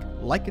to click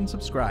like and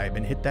subscribe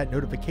and hit that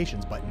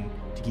notifications button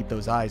to keep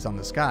those eyes on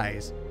the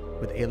skies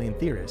with alien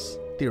theorists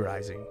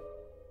theorizing.